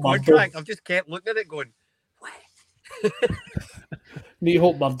signed that contract, I've just kept looking at it going, what? Me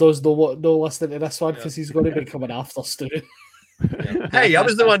hope Murdo's no listening to this one because he's going to be coming after Stu. Hey, I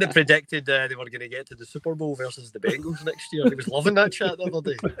was the one that predicted they were going to get to the Super Bowl versus the Bengals next year. He was loving that chat the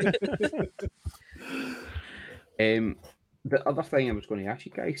other day. The other thing I was going to ask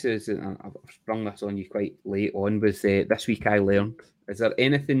you guys is, and I've sprung this on you quite late on, was this week I learned. Is there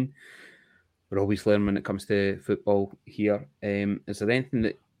anything, we're always learning when it comes to football here, is there anything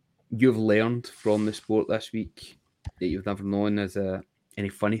that you've learned from the sport this week that you've never known? Is there any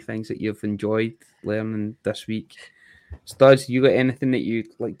funny things that you've enjoyed learning this week? Studs, you got anything that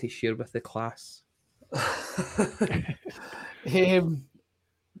you'd like to share with the class?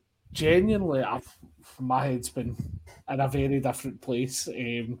 Genuinely, my head's been in a very different place,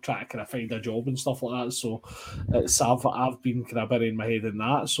 trying to kind of find a job and stuff like that. So I've been kind of burying my head in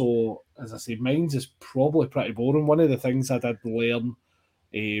that. So as I say, mine's is probably pretty boring. One of the things I did learn,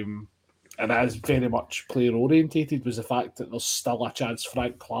 and that is very much player orientated, was the fact that there's still a chance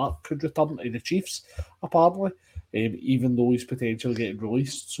Frank Clark could return to the Chiefs, apparently, even though he's potentially getting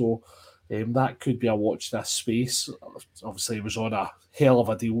released. So that could be a watch this space. Obviously, he was on a hell of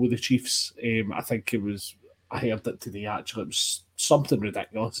a deal with the Chiefs. I think I heard it today, actually. It was something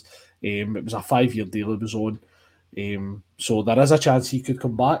ridiculous. It was a 5-year deal he was on. So there is a chance he could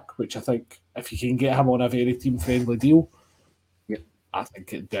come back, which I think if you can get him on a very team-friendly deal, I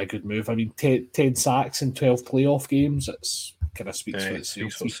think it'd be a good move. I mean, 10 sacks in 12 playoff games, it's kind of speaks for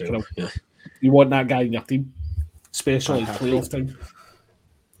itself. Speaks for itself. Yeah. You want that guy in your team, especially playoff time.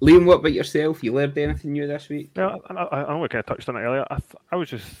 Liam, what about yourself? You learned anything new this week? Yeah, I know we kind of touched on it earlier. I was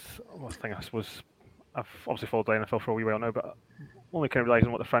just, one thing I suppose, I've obviously followed the NFL for a wee while now, but only kind of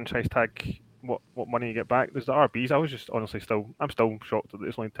realising what the franchise tag, what money you get back. There's the RBs. I was just honestly I'm still shocked that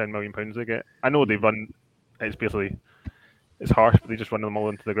it's only £10 million they get. I know they run, it's basically, it's harsh, but they just run them all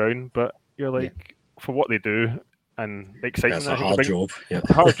into the ground. But you're like, for what they do and the excitement. That's a hard job. Yeah. It's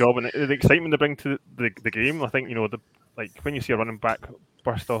a hard job, and the excitement they bring to the game. I think like when you see a running back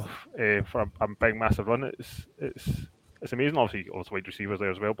burst off for a big massive run, it's amazing. Obviously, wide receivers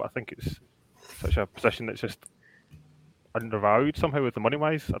there as well, but I think it's such a position that's just undervalued somehow with the money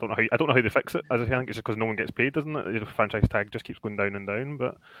wise. I don't know how they fix it. As I think it's just because no one gets paid, doesn't it? The franchise tag just keeps going down and down.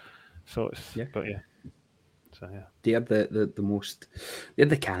 But so it's They're they're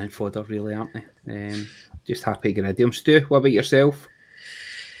the cannon fodder, really, aren't they? Just happy Grenadium. Stu, what about yourself?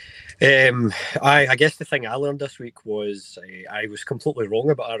 I guess the thing I learned this week was I was completely wrong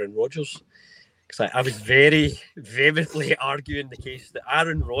about Aaron Rodgers, because I was very vehemently arguing the case that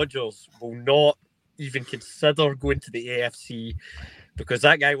Aaron Rodgers will not even consider going to the AFC because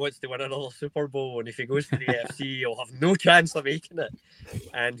that guy wants to win another Super Bowl, and if he goes to the AFC, he'll have no chance of making it.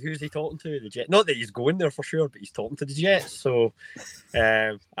 And who's he talking to? The Jets. Not that he's going there for sure, but he's talking to the Jets. So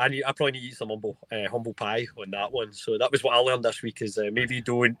I probably need to eat some humble pie on that one. So that was what I learned this week, is maybe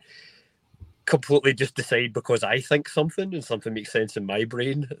don't completely just decide because I think something and something makes sense in my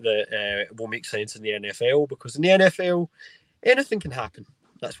brain that will make sense in the NFL, because in the NFL, anything can happen.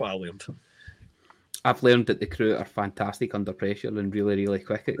 That's what I learned. I've learned that the crew are fantastic under pressure and really, really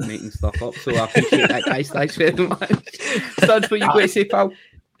quick at making stuff up. So I appreciate that, guys. Thanks very much. Studs, what you got to say, pal?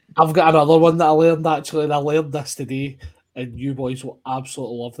 I've got another one that I learned, actually, and I learned this today, and you boys will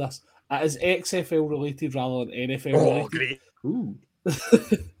absolutely love this. It is XFL related rather than NFL related. Oh, great. Ooh.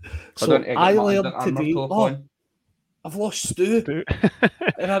 So I learned today... I've lost Stu.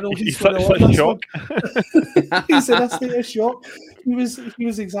 And I know he's going to love this shock. One. He's in a state of shock. He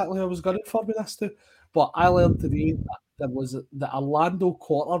was exactly how I was going for me, this Stu. But I learned today that there was the Orlando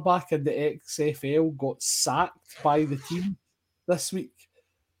quarterback in the XFL got sacked by the team this week.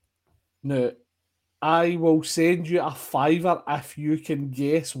 Now, I will send you a $5 if you can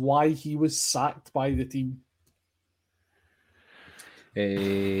guess why he was sacked by the team.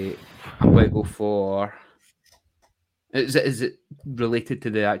 I'm going to go for... Is it related to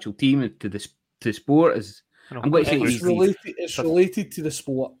the actual team, to the sport? I'm going to say it's related to the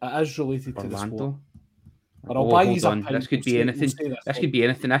sport. It is related to the sport. But I'll buy you a this could be anything. This could be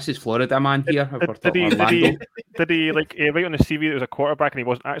anything. This is Florida man here. Did he like write on the CV that it was a quarterback and he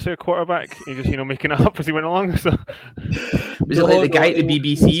wasn't actually a quarterback? He just making it up as he went along. So was it like the guy at the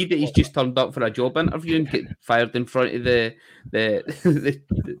BBC that he's just turned up for a job interview and get fired in front of the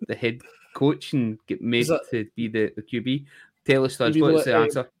head coach and get made to be the QB? Tell us, Studs, what's the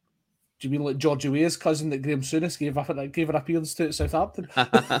answer? Do you mean like Georgie Weah's cousin that Graham Souness gave an appearance to at Southampton?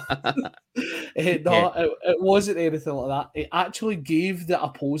 It wasn't anything like that. It actually gave the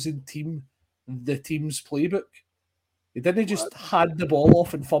opposing team the team's playbook. He didn't just hand the ball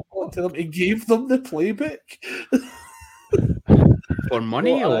off and fumble it to them. He gave them the playbook. For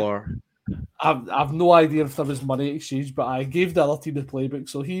money or? I've no idea if there was money exchange, but I gave the other team the playbook.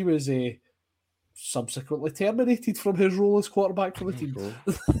 So he was subsequently terminated from his role as quarterback for the team.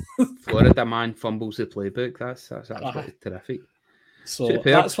 Florida man fumbles the playbook. That's absolutely terrific. So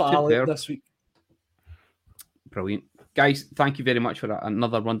that's what I learned this week. Brilliant, guys! Thank you very much for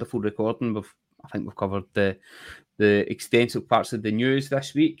another wonderful recording. I think we've covered the extensive parts of the news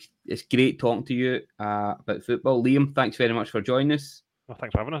this week. It's great talking to you about football. Liam, thanks very much for joining us. Well,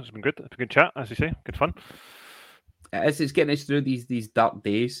 thanks for having us. It's been good. It's been a good chat, as you say. Good fun. It's getting us through these dark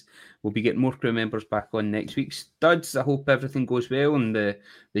days. We'll be getting more crew members back on next week. Studs, I hope everything goes well and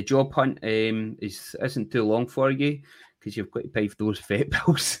the job hunt isn't too long for you, because you've got to pay for those vet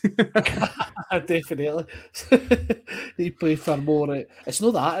bills. Definitely. You pay for more. It's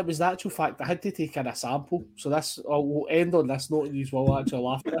not that, it was the actual fact I had to take in a sample. So we'll end on this note and you will actually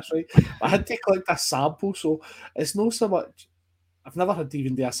laugh at this, right? I had to collect a sample, so it's not so much... I've never had to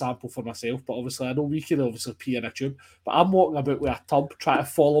even do a sample for myself, but obviously I know we can obviously pee in a tube, but I'm walking about with a tub trying to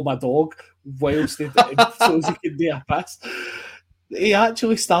follow my dog whilst so he can do a piss. He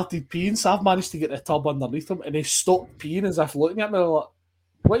actually started peeing, so I've managed to get the tub underneath him, and he stopped peeing as if looking at me like,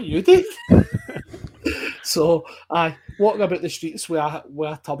 what are you doing? So I walking about the streets with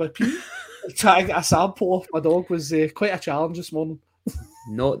a tub of pee, trying to get a sample off my dog was quite a challenge this morning.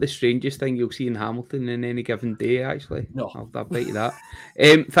 Not the strangest thing you'll see in Hamilton in any given day, actually. No. I'll bet you that.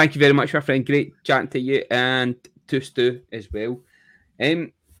 Thank you very much, my friend. Great chatting to you. And to Stu as well.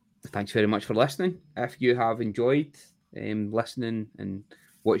 Thanks very much for listening. If you have enjoyed listening and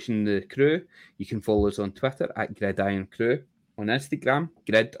watching the crew, you can follow us on Twitter at Gridiron-Crew, on Instagram,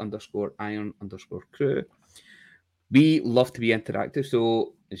 grid_iron_crew. We love to be interactive,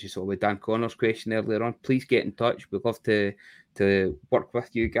 so as you saw with Dan Connor's question earlier on, please get in touch. We'd love to work with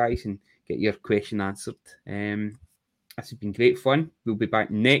you guys and get your question answered. This has been great fun. We'll be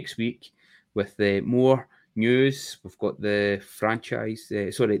back next week with more news. We've got the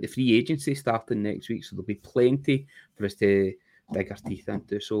the free agency starting next week, so there'll be plenty for us to dig our teeth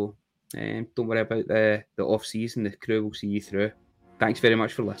into. So don't worry about the off season. The crew will see you through. Thanks very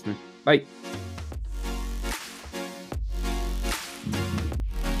much for listening. Bye.